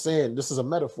weak. I'm just saying this is a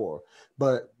metaphor.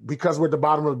 But because we're at the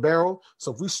bottom of the barrel,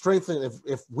 so if we strengthen,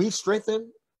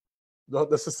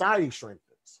 the society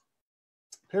strengthens.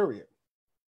 Period.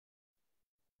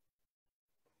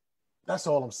 That's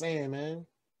all I'm saying, man.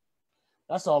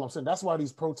 That's all I'm saying. That's why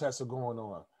these protests are going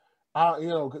on. You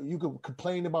know, you could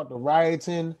complain about the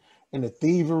rioting and the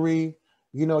thievery.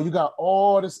 You know, you got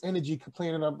all this energy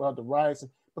complaining about the riots,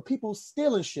 but people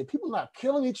stealing shit. People not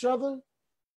killing each other.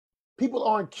 People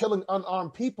aren't killing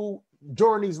unarmed people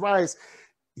during these riots.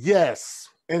 Yes,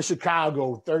 in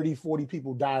Chicago, 30, 40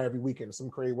 people die every weekend. Some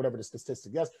crazy, whatever the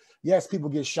statistic. Yes, people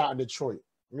get shot in Detroit.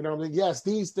 You know what I mean? Yes,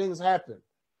 these things happen.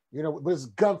 You know, but it's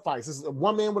gunfights. It's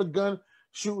one man with a gun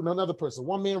shooting another person.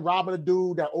 One man robbing a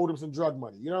dude that owed him some drug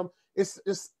money. You know, it's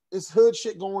hood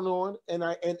shit going on. And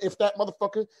if that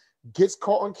motherfucker gets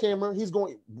caught on camera, he's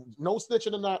going, no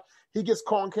snitching or not, he gets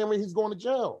caught on camera, he's going to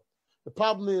jail. The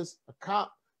problem is a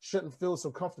cop shouldn't feel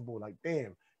so comfortable. Like,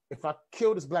 damn, if I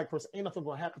kill this black person, ain't nothing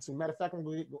going to happen to me. Matter of fact, I'm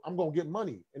going to get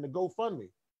money in the GoFundMe.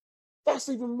 That's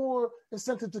even more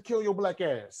incentive to kill your black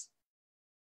ass.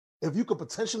 If you could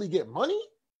potentially get money,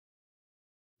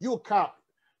 you a cop,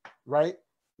 right?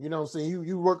 You know what I'm saying?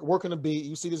 You working a beat,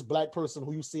 you see this black person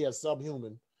who you see as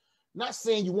subhuman. Not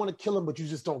saying you want to kill him, but you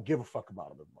just don't give a fuck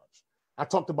about him as much. I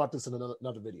talked about this in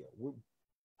another video.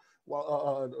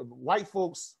 White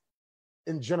folks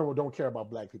in general don't care about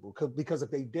black people because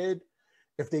if they did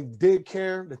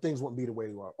care, then things wouldn't be the way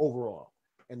they are overall.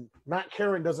 And not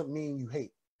caring doesn't mean you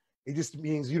hate. It just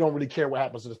means you don't really care what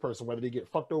happens to this person, whether they get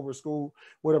fucked over at school,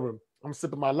 whatever. I'm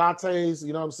sipping my lattes,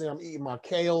 you know what I'm saying? I'm eating my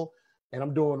kale and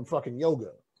I'm doing fucking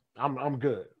yoga. I'm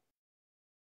good.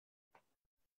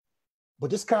 But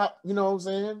this cop, you know what I'm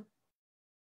saying?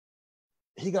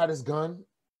 He got his gun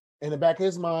in the back of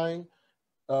his mind.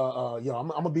 I'm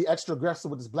gonna be extra aggressive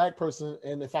with this black person,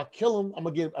 and if I kill him, I'm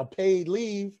gonna get a paid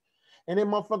leave, and then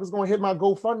motherfucker's gonna hit my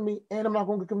GoFundMe, and I'm not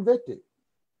gonna get convicted.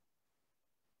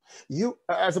 You,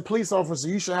 as a police officer,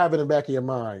 you should have it in the back of your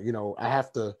mind. You know, I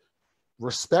have to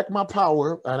respect my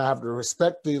power, and I have to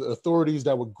respect the authorities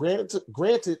that were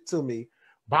granted to me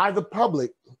by the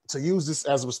public to use this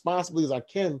as responsibly as I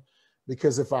can.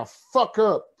 Because if I fuck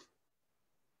up,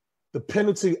 the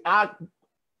penalty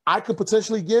I could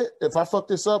potentially get if I fuck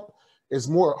this up is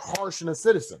more harsh than a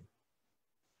citizen.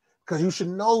 Because you should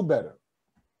know better.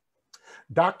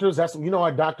 Doctors,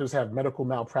 why doctors have medical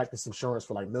malpractice insurance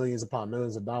for like millions upon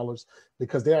millions of dollars,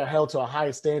 because they are held to a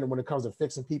higher standard when it comes to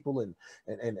fixing people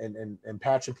and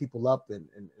patching people up and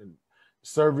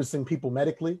servicing people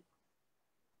medically.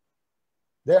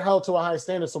 They're held to a high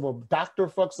standard. So when a doctor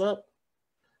fucks up,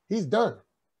 he's done.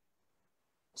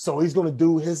 So he's going to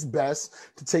do his best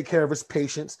to take care of his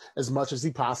patients as much as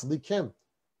he possibly can.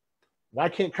 Why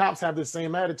can't cops have the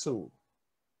same attitude?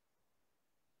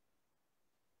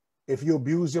 If you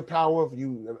abuse your power,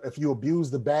 if you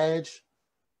abuse the badge,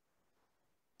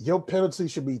 your penalty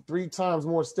should be 3 times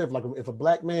more stiff. Like if a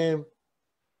black man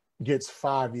gets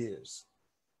 5 years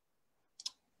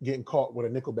getting caught with a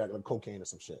nickel bag of cocaine or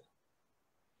some shit.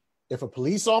 If a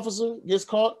police officer gets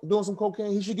caught doing some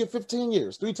cocaine, he should get 15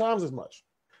 years, 3 times as much.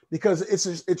 Because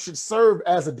it should serve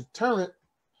as a deterrent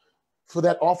for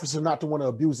that officer not to want to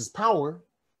abuse his power.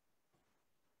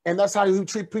 And that's how you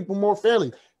treat people more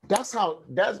fairly. That's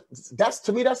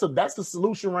to me, that's the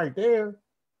solution right there.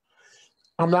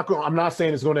 I'm not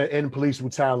saying it's going to end police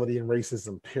brutality and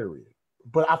racism, period.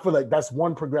 But I feel like that's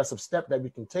one progressive step that we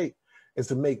can take, is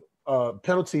to make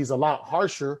penalties a lot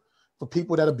harsher for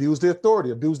people that abuse the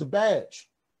authority, abuse the badge.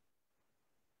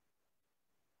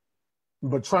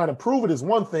 But trying to prove it is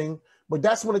one thing, but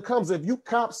that's when it comes. If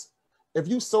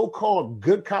you so-called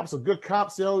good cops are good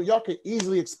cops, y'all can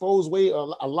easily expose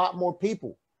a lot more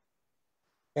people.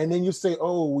 And then you say,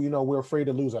 oh, we're afraid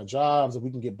to lose our jobs, if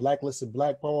we can get blacklisted,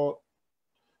 blackballed.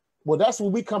 Well, that's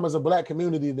when we come as a black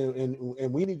community,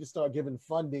 and we need to start giving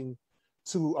funding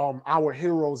to our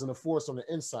heroes in the force on the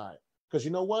inside. Because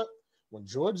you know what? When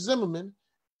George Zimmerman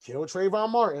killed Trayvon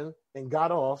Martin and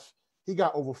got off, he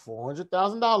got over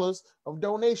 $400,000 of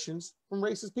donations from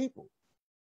racist people.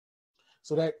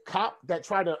 So that cop that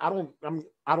tried to,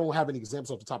 I don't have any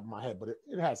examples off the top of my head, but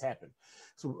it has happened.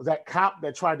 So that cop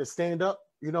that tried to stand up,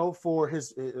 for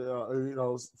his,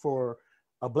 for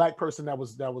a black person that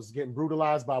was getting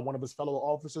brutalized by one of his fellow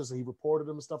officers, and he reported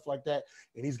him and stuff like that,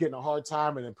 and he's getting a hard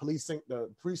time. And then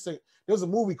the precinct, there's a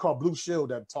movie called Blue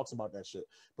Shield that talks about that shit.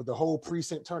 But the whole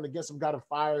precinct turned against him, got him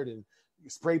fired, and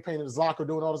spray painted his locker,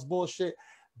 doing all this bullshit.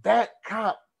 That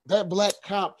black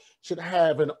cop should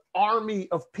have an army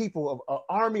of people, an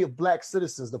army of black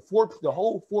citizens. The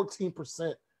whole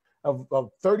 14%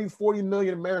 of 30, 40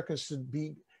 million Americans should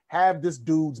have this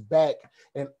dude's back,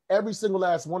 and every single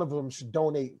last one of them should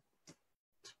donate.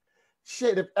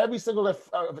 Shit, if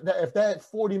that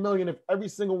 40 million, if every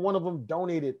single one of them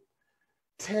donated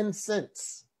 10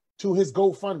 cents to his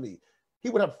GoFundMe, he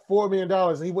would have $4 million,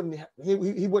 and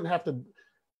he wouldn't have to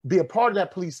be a part of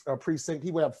that police precinct.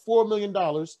 He would have $4 million,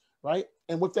 right?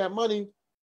 And with that money,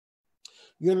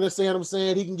 you understand what I'm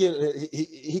saying?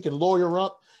 He can lawyer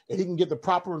up, and he can get the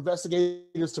proper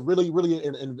investigators to really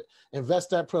invest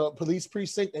that police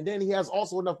precinct. And then he has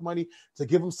also enough money to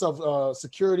give himself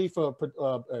security for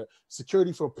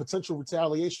potential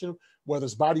retaliation, whether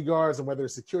it's bodyguards and whether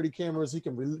it's security cameras. He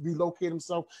can relocate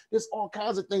himself. There's all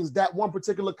kinds of things that one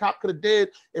particular cop could have did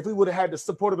if we would have had the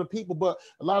support of the people. But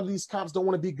a lot of these cops don't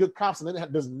want to be good cops, and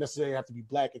it doesn't necessarily have to be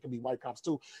black. It can be white cops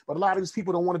too. But a lot of these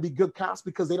people don't want to be good cops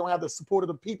because they don't have the support of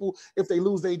the people if they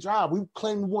lose their job. We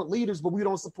claim we want leaders, but we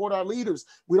don't support our leaders.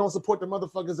 We don't support the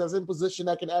motherfuckers that's in position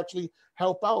that can actually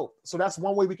help out. So that's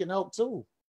one way we can help too,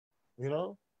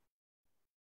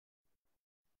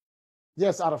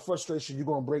 Yes, out of frustration, you're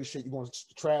going to break shit, you're going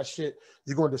to trash shit,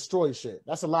 you're going to destroy shit.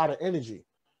 That's a lot of energy.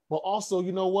 But also,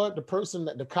 you know what?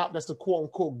 The cop that's the quote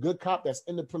unquote good cop that's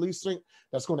in the police ring,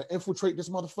 that's going to infiltrate this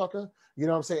motherfucker, you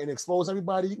know what I'm saying, and expose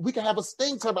everybody. We can have a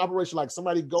sting type of operation, like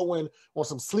somebody go in on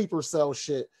some sleeper cell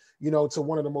shit, to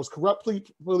one of the most corrupt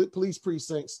police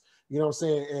precincts, you know what I'm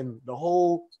saying, and the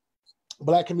whole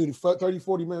black community, 30,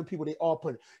 40 million people, they all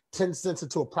put 10 cents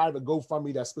into a private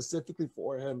GoFundMe that's specifically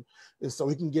for him, and so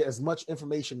he can get as much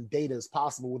information, data as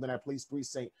possible within that police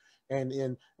precinct.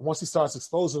 And once he starts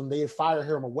exposing them, they fire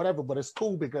him or whatever. But it's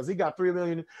cool because he got $3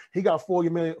 million, he got $4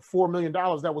 million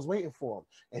that was waiting for him,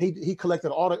 and he collected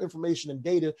all the information and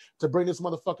data to bring this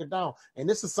motherfucker down. And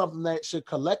this is something that should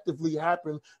collectively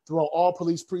happen throughout all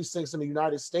police precincts in the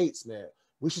United States, man.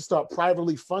 We should start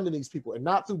privately funding these people and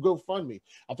not through GoFundMe.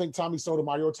 I think Tommy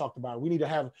Sotomayor talked about it. We need to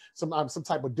have some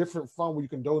type of different fund where you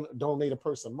can donate a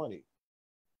person money,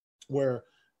 where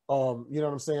you know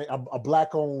what I'm saying, a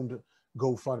black-owned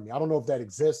GoFundMe. I don't know if that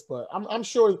exists, but I'm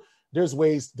sure there's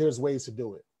ways to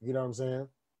do it. You know what I'm saying?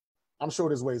 I'm sure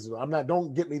there's ways to do it.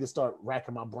 Don't get me to start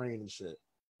racking my brain and shit.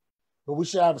 But we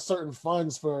should have certain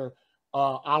funds for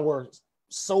our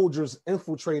soldiers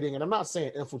infiltrating, and I'm not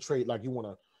saying infiltrate like you want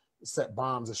to set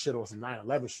bombs and shit or some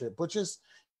 9/11 shit, but just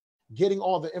getting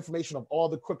all the information of all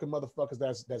the crooked motherfuckers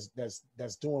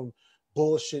that's doing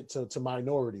bullshit to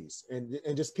minorities and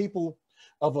just people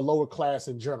of a lower class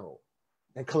in general,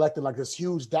 and collecting like this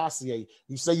huge dossier.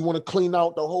 You say you want to clean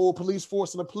out the whole police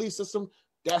force and the police system,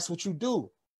 that's what you do.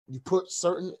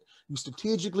 You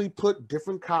strategically put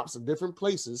different cops in different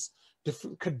places,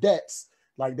 different cadets.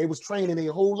 Like they was training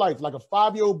their whole life. Like a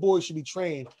 5-year-old boy should be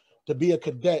trained to be a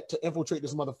cadet to infiltrate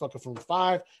this motherfucker from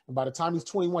 5. And by the time he's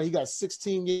 21, he got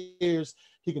 16 years.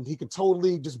 He can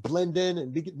totally just blend in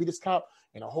and be this cop.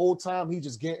 And the whole time he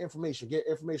just get information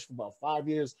for about 5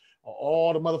 years.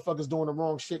 All the motherfuckers doing the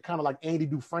wrong shit, kind of like Andy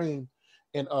Dufresne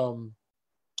and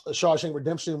Shawshank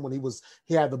Redemption when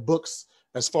he had the books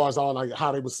as far as all like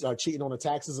how they was cheating on the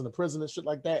taxes in the prison and shit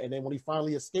like that. And then when he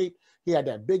finally escaped, he had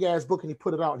that big ass book and he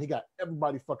put it out and he got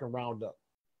everybody fucking round up.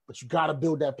 But you got to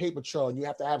build that paper trail and you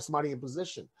have to have somebody in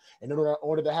position. And in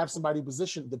order to have somebody in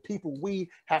position, the people we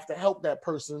have to help that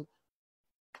person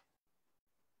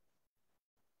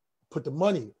put the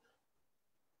money,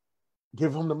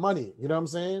 give him the money. You know what I'm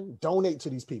saying? Donate to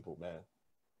these people, man.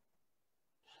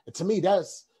 And to me,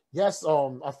 that's yes.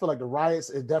 I feel like the riots,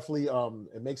 it definitely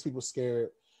it makes people scared,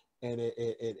 and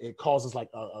it causes like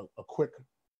a quick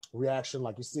reaction.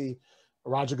 Like you see,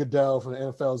 Roger Goodell from the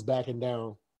NFL is backing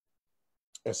down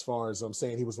as far as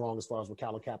saying he was wrong as far as with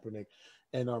Colin Kaepernick,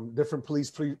 and different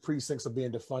police precincts are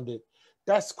being defunded.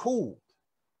 That's cool,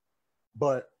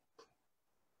 but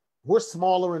we're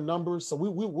smaller in numbers, so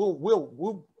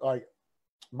we'll like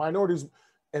minorities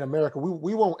in America.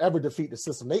 We won't ever defeat the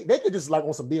system. They could just like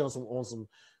on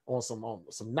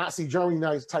some Nazi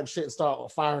Germany type shit and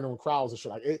start firing on crowds and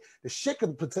shit like it. The shit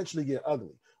could potentially get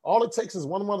ugly. All it takes is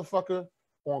one motherfucker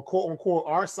on quote unquote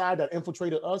our side that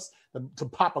infiltrated us to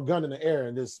pop a gun in the air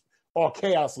and just all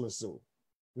chaos will ensue.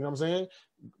 You know what I'm saying?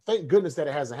 Thank goodness that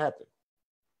it hasn't happened.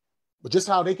 But just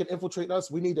how they can infiltrate us,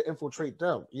 we need to infiltrate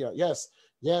them. Yeah, yes,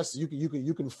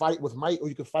 you can fight with might or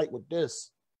you can fight with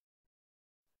this.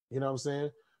 You know what I'm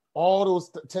saying? All those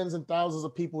tens and thousands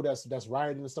of people that's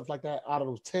rioting and stuff like that, out of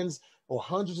those tens or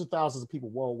hundreds of thousands of people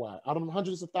worldwide, out of them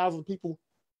hundreds of thousands of people,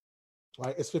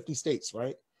 right? It's 50 states,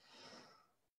 right?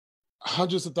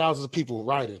 Hundreds of thousands of people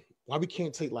rioting. Why we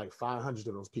can't take like 500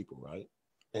 of those people, right?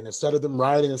 And instead of them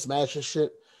rioting and smashing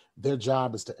shit, their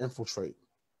job is to infiltrate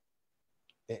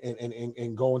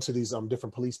and go into these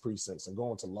different police precincts and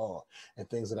go into law and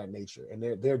things of that nature. And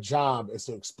their job is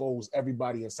to expose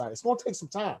everybody inside. It's going to take some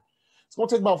time. It's going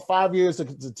to take about 5 years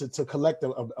to collect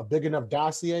a big enough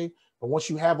dossier. But once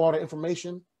you have all the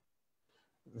information,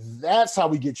 that's how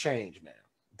we get change, man.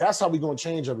 That's how we're going to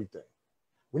change everything.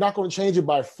 We're not going to change it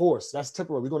by force. That's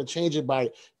temporary. We're going to change it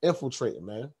by infiltrating,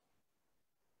 man.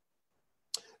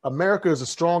 America is the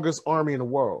strongest army in the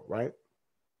world, right?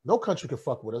 No country can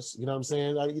fuck with us. You know what I'm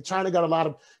saying? Like, China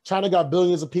got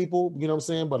billions of people, you know what I'm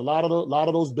saying? But a lot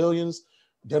of those billions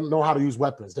don't know how to use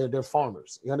weapons. They're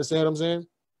farmers. You understand what I'm saying?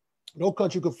 No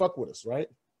country could fuck with us, right?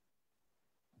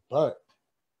 But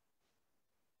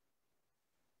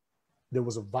there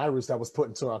was a virus that was put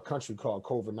into our country called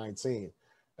COVID-19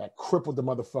 that crippled the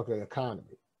motherfucking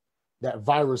economy. That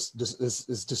virus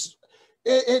is just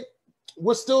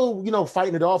we're still,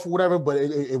 fighting it off or whatever, but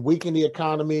it weakened the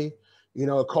economy.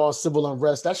 It caused civil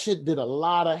unrest. That shit did a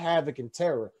lot of havoc and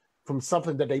terror from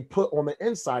something that they put on the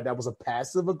inside that was a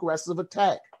passive aggressive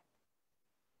attack.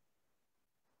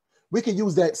 We can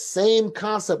use that same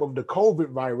concept of the COVID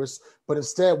virus, but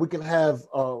instead we can have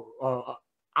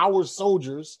our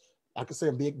soldiers, like I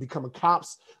said, becoming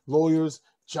cops, lawyers,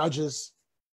 judges,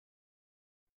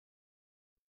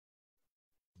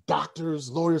 doctors,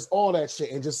 lawyers, all that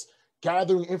shit, and just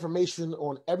gathering information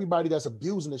on everybody that's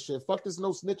abusing this shit. Fuck this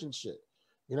no snitching shit.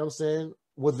 You know what I'm saying?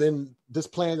 Within this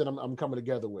plan that I'm coming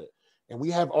together with. And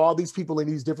we have all these people in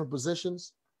these different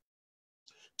positions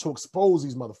to expose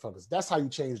these motherfuckers. That's how you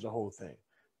change the whole thing.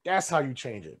 That's how you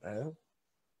change it, man.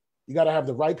 You got to have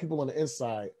the right people on the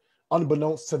inside,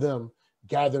 unbeknownst to them,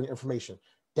 gathering information.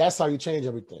 That's how you change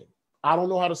everything. I don't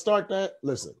know how to start that.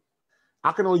 Listen,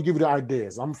 I can only give you the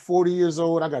ideas. I'm 40 years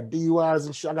old. I got DUIs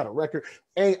and shit. I got a record.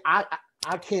 Hey, I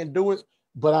can't do it,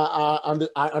 but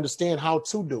I understand how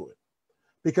to do it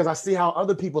because I see how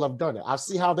other people have done it. I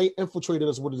see how they infiltrated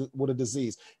us with a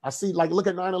disease. I see, like, look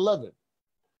at 9/11.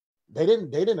 They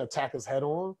didn't attack us head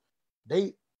on.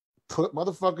 They put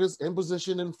motherfuckers in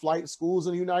position in flight schools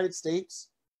in the United States,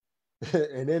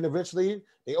 and then eventually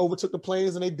they overtook the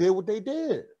planes and they did what they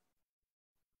did.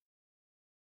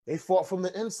 They fought from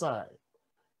the inside.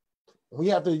 We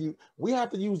have to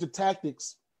use the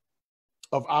tactics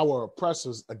of our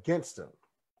oppressors against them.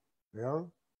 You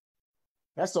know,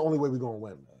 that's the only way we're gonna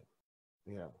win, man.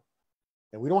 Yeah,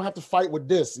 and we don't have to fight with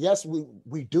this. Yes,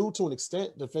 we do to an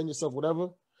extent, defend yourself, whatever.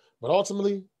 But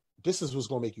ultimately, this is what's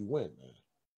gonna make you win, man.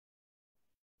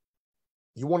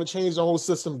 You want to change the whole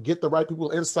system, get the right people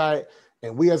inside,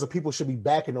 and we as a people should be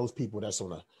backing those people that's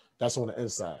on the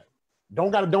inside.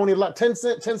 Don't gotta donate a lot. 10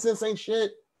 cents ain't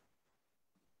shit.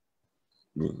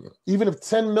 Even if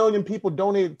 10 million people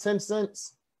donated 10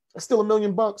 cents, that's still $1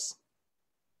 million.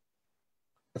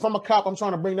 If I'm a cop, I'm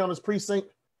trying to bring down this precinct.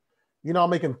 You know, I'm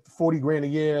making 40 grand a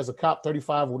year as a cop,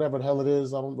 35, whatever the hell it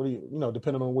is. I don't really, you know,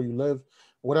 depending on where you live,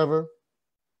 whatever.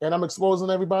 And I'm exposing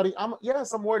everybody. I'm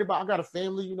worried about, I got a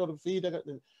family, you know, to feed.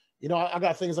 I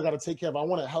got things I got to take care of. I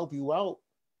want to help you out.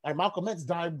 Like Malcolm X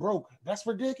died broke. That's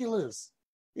ridiculous.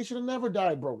 He should have never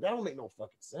died broke. That don't make no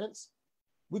fucking sense.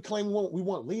 We claim we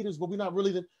want leaders, but we're not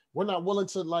willing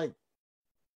to like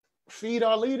feed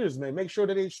our leaders, man. Make sure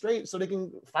that they're straight so they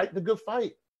can fight the good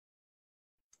fight.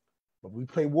 But we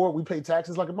pay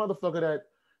taxes like a motherfucker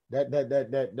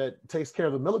that takes care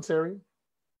of the military.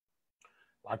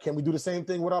 Why can't we do the same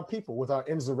thing with our people, with our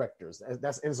insurrectors?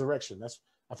 That's insurrection.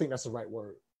 I think that's the right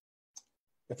word.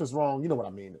 If it's wrong, you know what I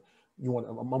mean. You want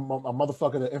a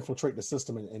motherfucker to infiltrate the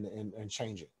system and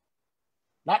change it.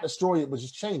 Not destroy it, but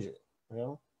just change it. You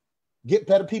know, get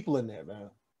better people in there,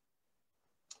 man.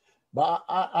 But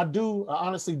I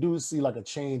honestly do see like a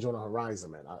change on the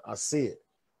horizon, man. I see it.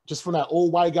 Just from that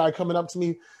old white guy coming up to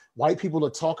me, white people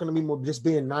are talking to me more, just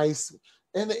being nice.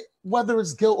 And whether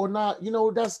it's guilt or not, you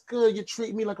know, that's good. You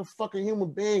treat me like a fucking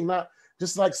human being, not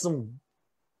just like some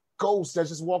ghost that's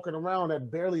just walking around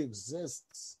that barely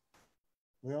exists.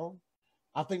 You know,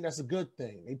 I think that's a good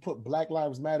thing. They put Black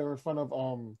Lives Matter in front of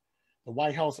the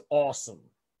White House. Awesome.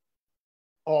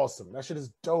 That shit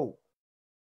is dope.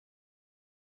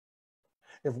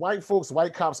 If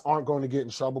white cops aren't going to get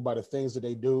in trouble by the things that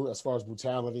they do as far as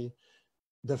brutality,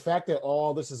 the fact that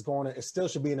all this is going on, it still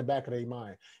should be in the back of their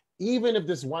mind. Even if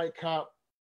this white cop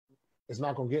is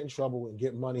not going to get in trouble and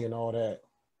get money and all that,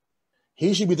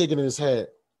 he should be thinking in his head,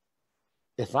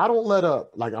 if I don't let up,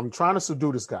 like I'm trying to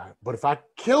subdue this guy, but if I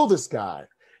kill this guy,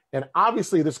 and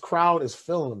obviously this crowd is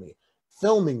filming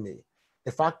me,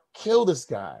 if I kill this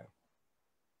guy,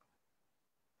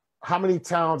 how many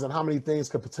towns and how many things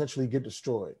could potentially get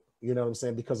destroyed? You know what I'm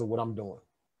saying? Because of what I'm doing.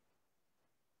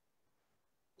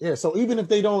 Yeah, so even if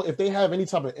they have any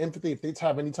type of empathy, if they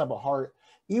have any type of heart,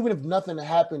 even if nothing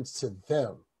happens to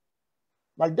them,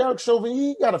 like Derek Chauvin,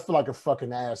 he gotta feel like a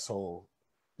fucking asshole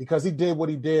because he did what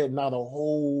he did. Now the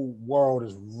whole world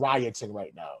is rioting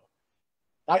right now.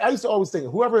 I used to always think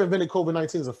whoever invented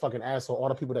COVID-19 is a fucking asshole. All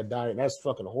the people that died, that's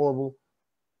fucking horrible.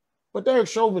 But Derek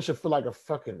Chauvin should feel like a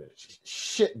fucking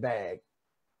shitbag.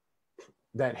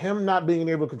 That him not being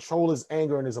able to control his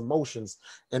anger and his emotions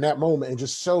in that moment and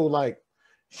just show like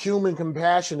human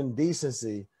compassion and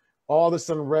decency, all this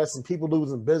unrest and people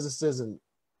losing businesses, and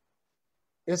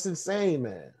it's insane,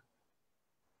 man.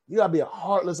 You gotta be a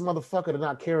heartless motherfucker to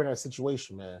not care in that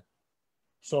situation, man.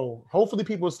 So hopefully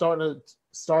people are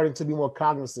starting to be more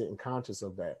cognizant and conscious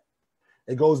of that.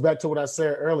 It goes back to what I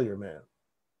said earlier, man.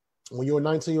 When you're a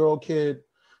 19-year-old kid,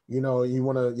 you know,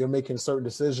 you're making certain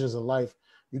decisions in life.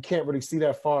 You can't really see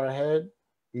that far ahead,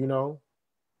 you know,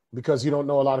 because you don't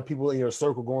know a lot of people in your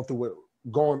circle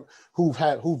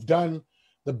who've done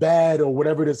the bad or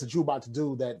whatever it is that you're about to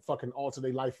do that fucking alter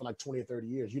their life for like 20 or 30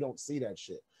 years. You don't see that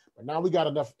shit. But now we got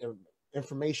enough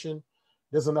information.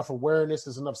 There's enough awareness.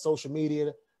 There's enough social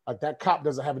media. Like that cop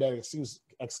doesn't have that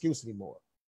excuse anymore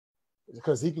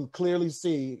because he can clearly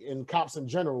see, in cops in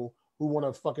general who want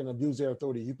to fucking abuse their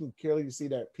authority, you can clearly see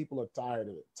that people are tired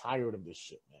of this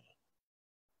shit, man.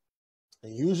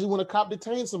 And usually when a cop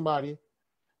detains somebody,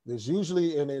 there's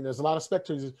usually, and there's a lot of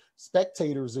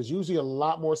spectators, there's usually a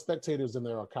lot more spectators than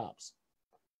there are cops.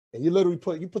 And you literally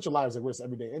put your lives at risk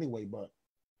every day anyway, but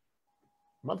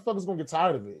motherfuckers gonna get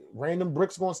tired of it. Random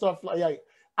bricks gonna start flying.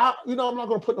 I'm not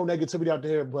gonna put no negativity out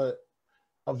there, but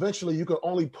eventually you can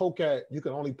only poke at,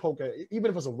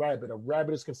 even if it's a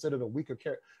rabbit is considered a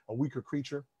weaker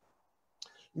creature.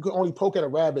 You can only poke at a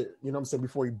rabbit, you know what I'm saying,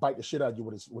 before he bite the shit out of you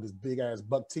with his big ass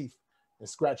buck teeth and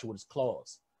scratch you with his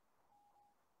claws.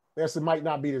 Yes, it might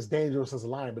not be as dangerous as a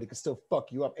lion, but it can still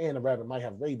fuck you up, and the rabbit might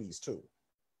have rabies too.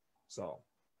 So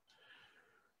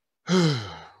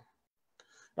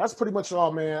that's pretty much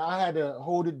all, man. I had to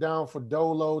hold it down for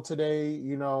Dolo today.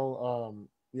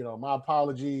 My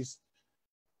apologies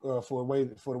for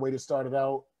the way it started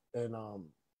out, and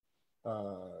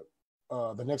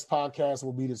the next podcast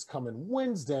will be this coming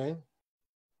Wednesday.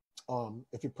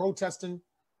 If you're protesting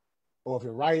or if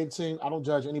you're rioting, I don't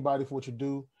judge anybody for what you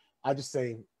do. I just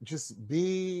say, just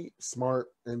be smart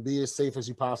and be as safe as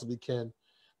you possibly can.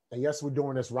 And yes, we're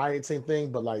doing this rioting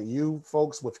thing, but like you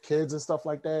folks with kids and stuff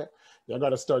like that, y'all got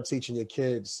to start teaching your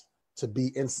kids to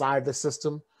be inside the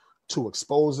system, to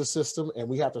expose the system. And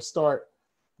we have to start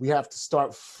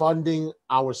funding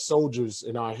our soldiers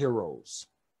and our heroes.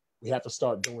 We have to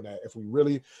start doing that. If we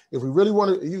really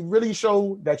want to, you really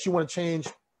show that you want to change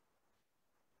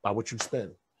by what you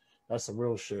spend. That's some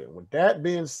real shit. With that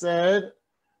being said,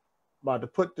 about to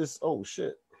put this. Oh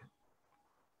shit.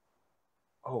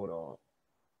 Hold on.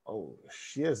 Oh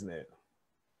shiznit.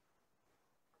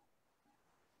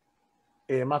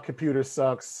 Yeah, my computer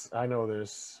sucks. I know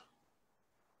this.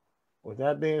 With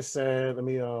that being said, let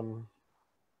me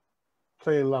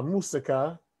play La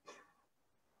Musica.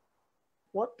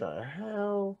 What the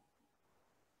hell?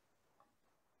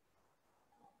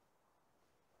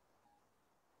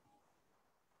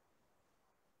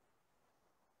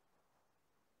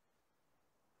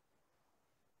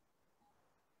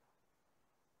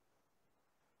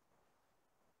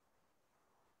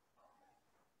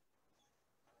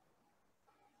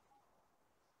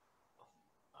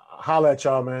 Holla at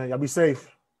y'all, man. Y'all be safe.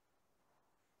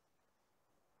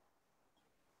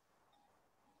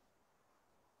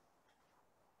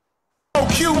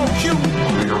 Q. You know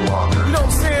what I'm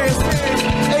saying?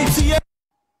 ATL.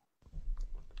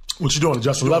 What you doing?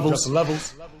 Adjusting levels?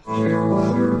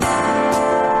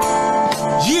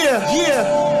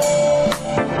 Yeah.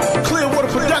 Clearwater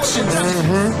Productions.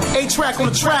 A-Track on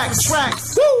the tracks.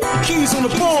 Woo. Keys on the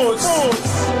boards.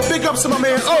 Big ups to my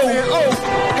man O.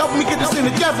 Help me get this thing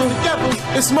together.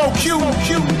 It's Mo Q. You know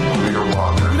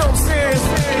what I'm saying?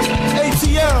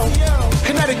 ATL.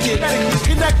 Connecticut.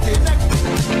 Connected.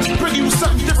 Bring you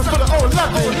something different for the old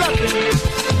level.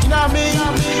 You know what I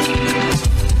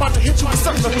mean? About to hit you with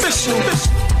something official.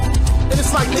 And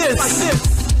it's like this.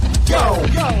 Yo,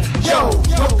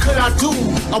 what could I do,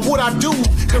 or what I do?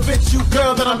 Convince you,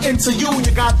 girl, that I'm into you.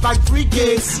 You got like 3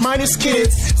 gigs, minus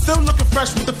kids. Still looking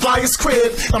fresh with the flyest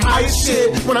crib. I'm high as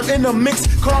shit when I'm in the mix.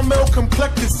 Caramel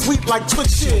complected, sweet like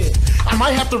Twix shit. I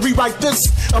might have to rewrite this.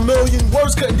 A million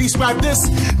words couldn't describe this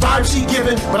vibe she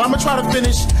giving, but I'ma try to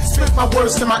finish. Spit my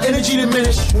words till my energy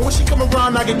diminish. When she come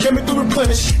around, I get chemically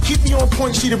replenish. Keep me on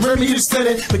point, she the remedy to send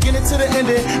it. Beginning to the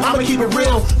ending, I'ma keep it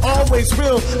real. Always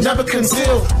real, never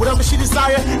conceal. Whatever she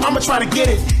desire, I'ma try to get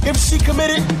it. If she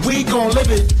committed, we gon' live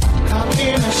it. How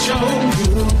can I show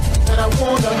you that I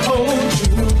wanna hold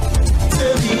you?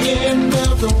 Till the end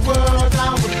of the world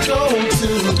I would go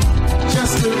to,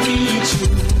 just to reach you.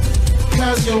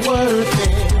 Cause you're worth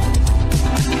it.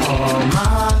 All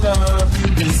my love you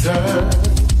deserve.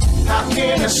 How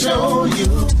can I show you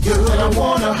that I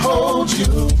wanna hold you?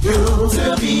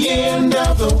 Till the end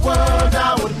of the world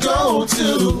I would go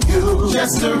to,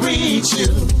 just to reach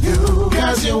you.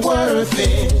 Cause you're worth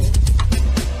it.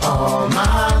 All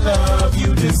my love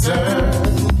you deserve.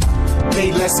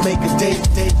 Hey, let's make a date.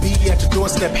 Be at your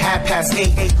doorstep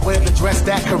 8:30. Wear the dress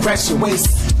that caress your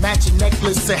waist. Matching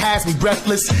necklace, it has me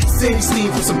breathless. City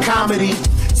steam for some comedy.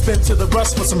 Spin to the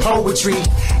rust for some poetry.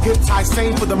 Hip tie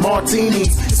same for the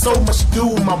martinis. So much to do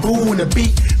with my boo and the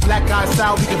beat. Black eyes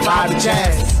out, we can vibe the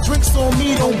jazz. Drinks on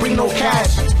me, don't bring no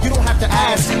cash. You don't have to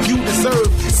ask, you deserve.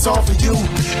 It's all for you.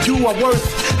 You are worth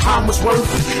how much worth.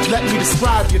 Let me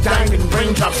describe your diamond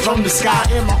raindrops from the sky.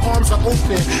 And my arms are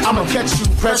open. I'ma catch you,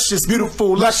 precious,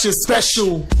 beautiful, luscious,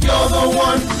 special. You're the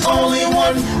one, only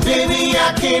one. Baby,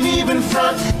 I can't even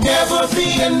front. Never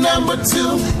be a number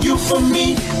 2. You for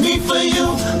me for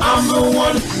you. I'm the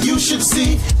one you should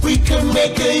see. We can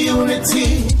make a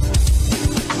unity.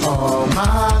 All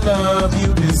my love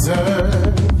you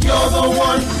deserve. You're the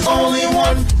one, only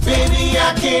one. Baby,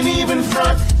 I can't even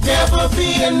front. Never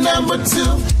be a number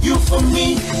 2. You for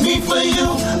me for you.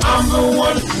 I'm the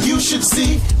one you should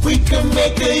see. We can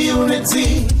make a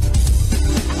unity.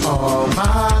 All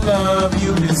my love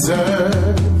you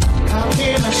deserve. How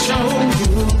can I show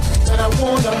you that I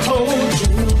wanna hold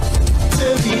you?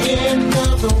 Till the end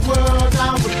of the world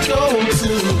I would go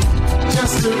to,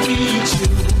 just to reach you.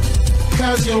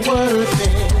 Cause you're worth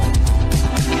it.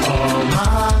 All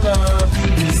my love you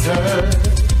deserve.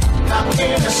 How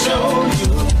can I show you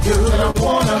that I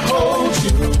wanna hold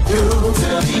you?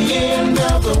 Till the end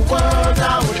of the world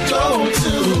I would go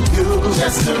to,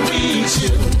 just to reach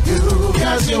you.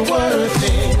 Cause you're worth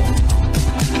it.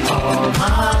 All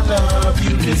my love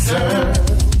you deserve.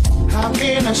 How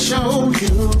can I show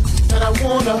you that I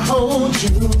wanna hold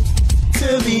you?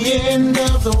 Till the end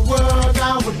of the world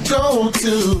I would go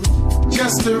to,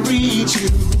 just to reach you.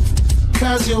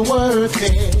 Cause you're worth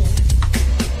it.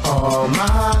 All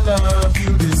my love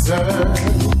you deserve.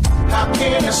 How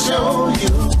can I show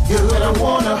you that I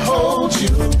wanna hold you?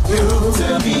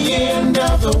 Till the end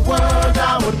of the world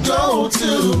I would go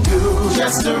to,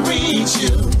 just to reach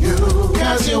you.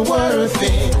 Cause you're worth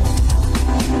it.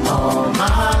 All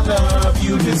my love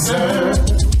you deserve.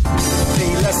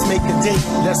 Hey, let's make a date,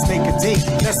 let's make a date,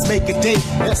 let's make a date,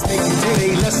 let's make a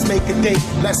date, let's make a date,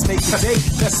 let's make a date,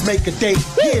 let's make a date,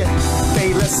 yeah.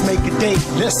 say, let's make a date,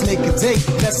 let's make a date,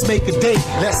 let's make a date,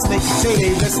 let's make a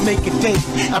date, let's make a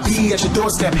date. I'll be at your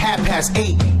doorstep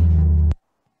 8:30.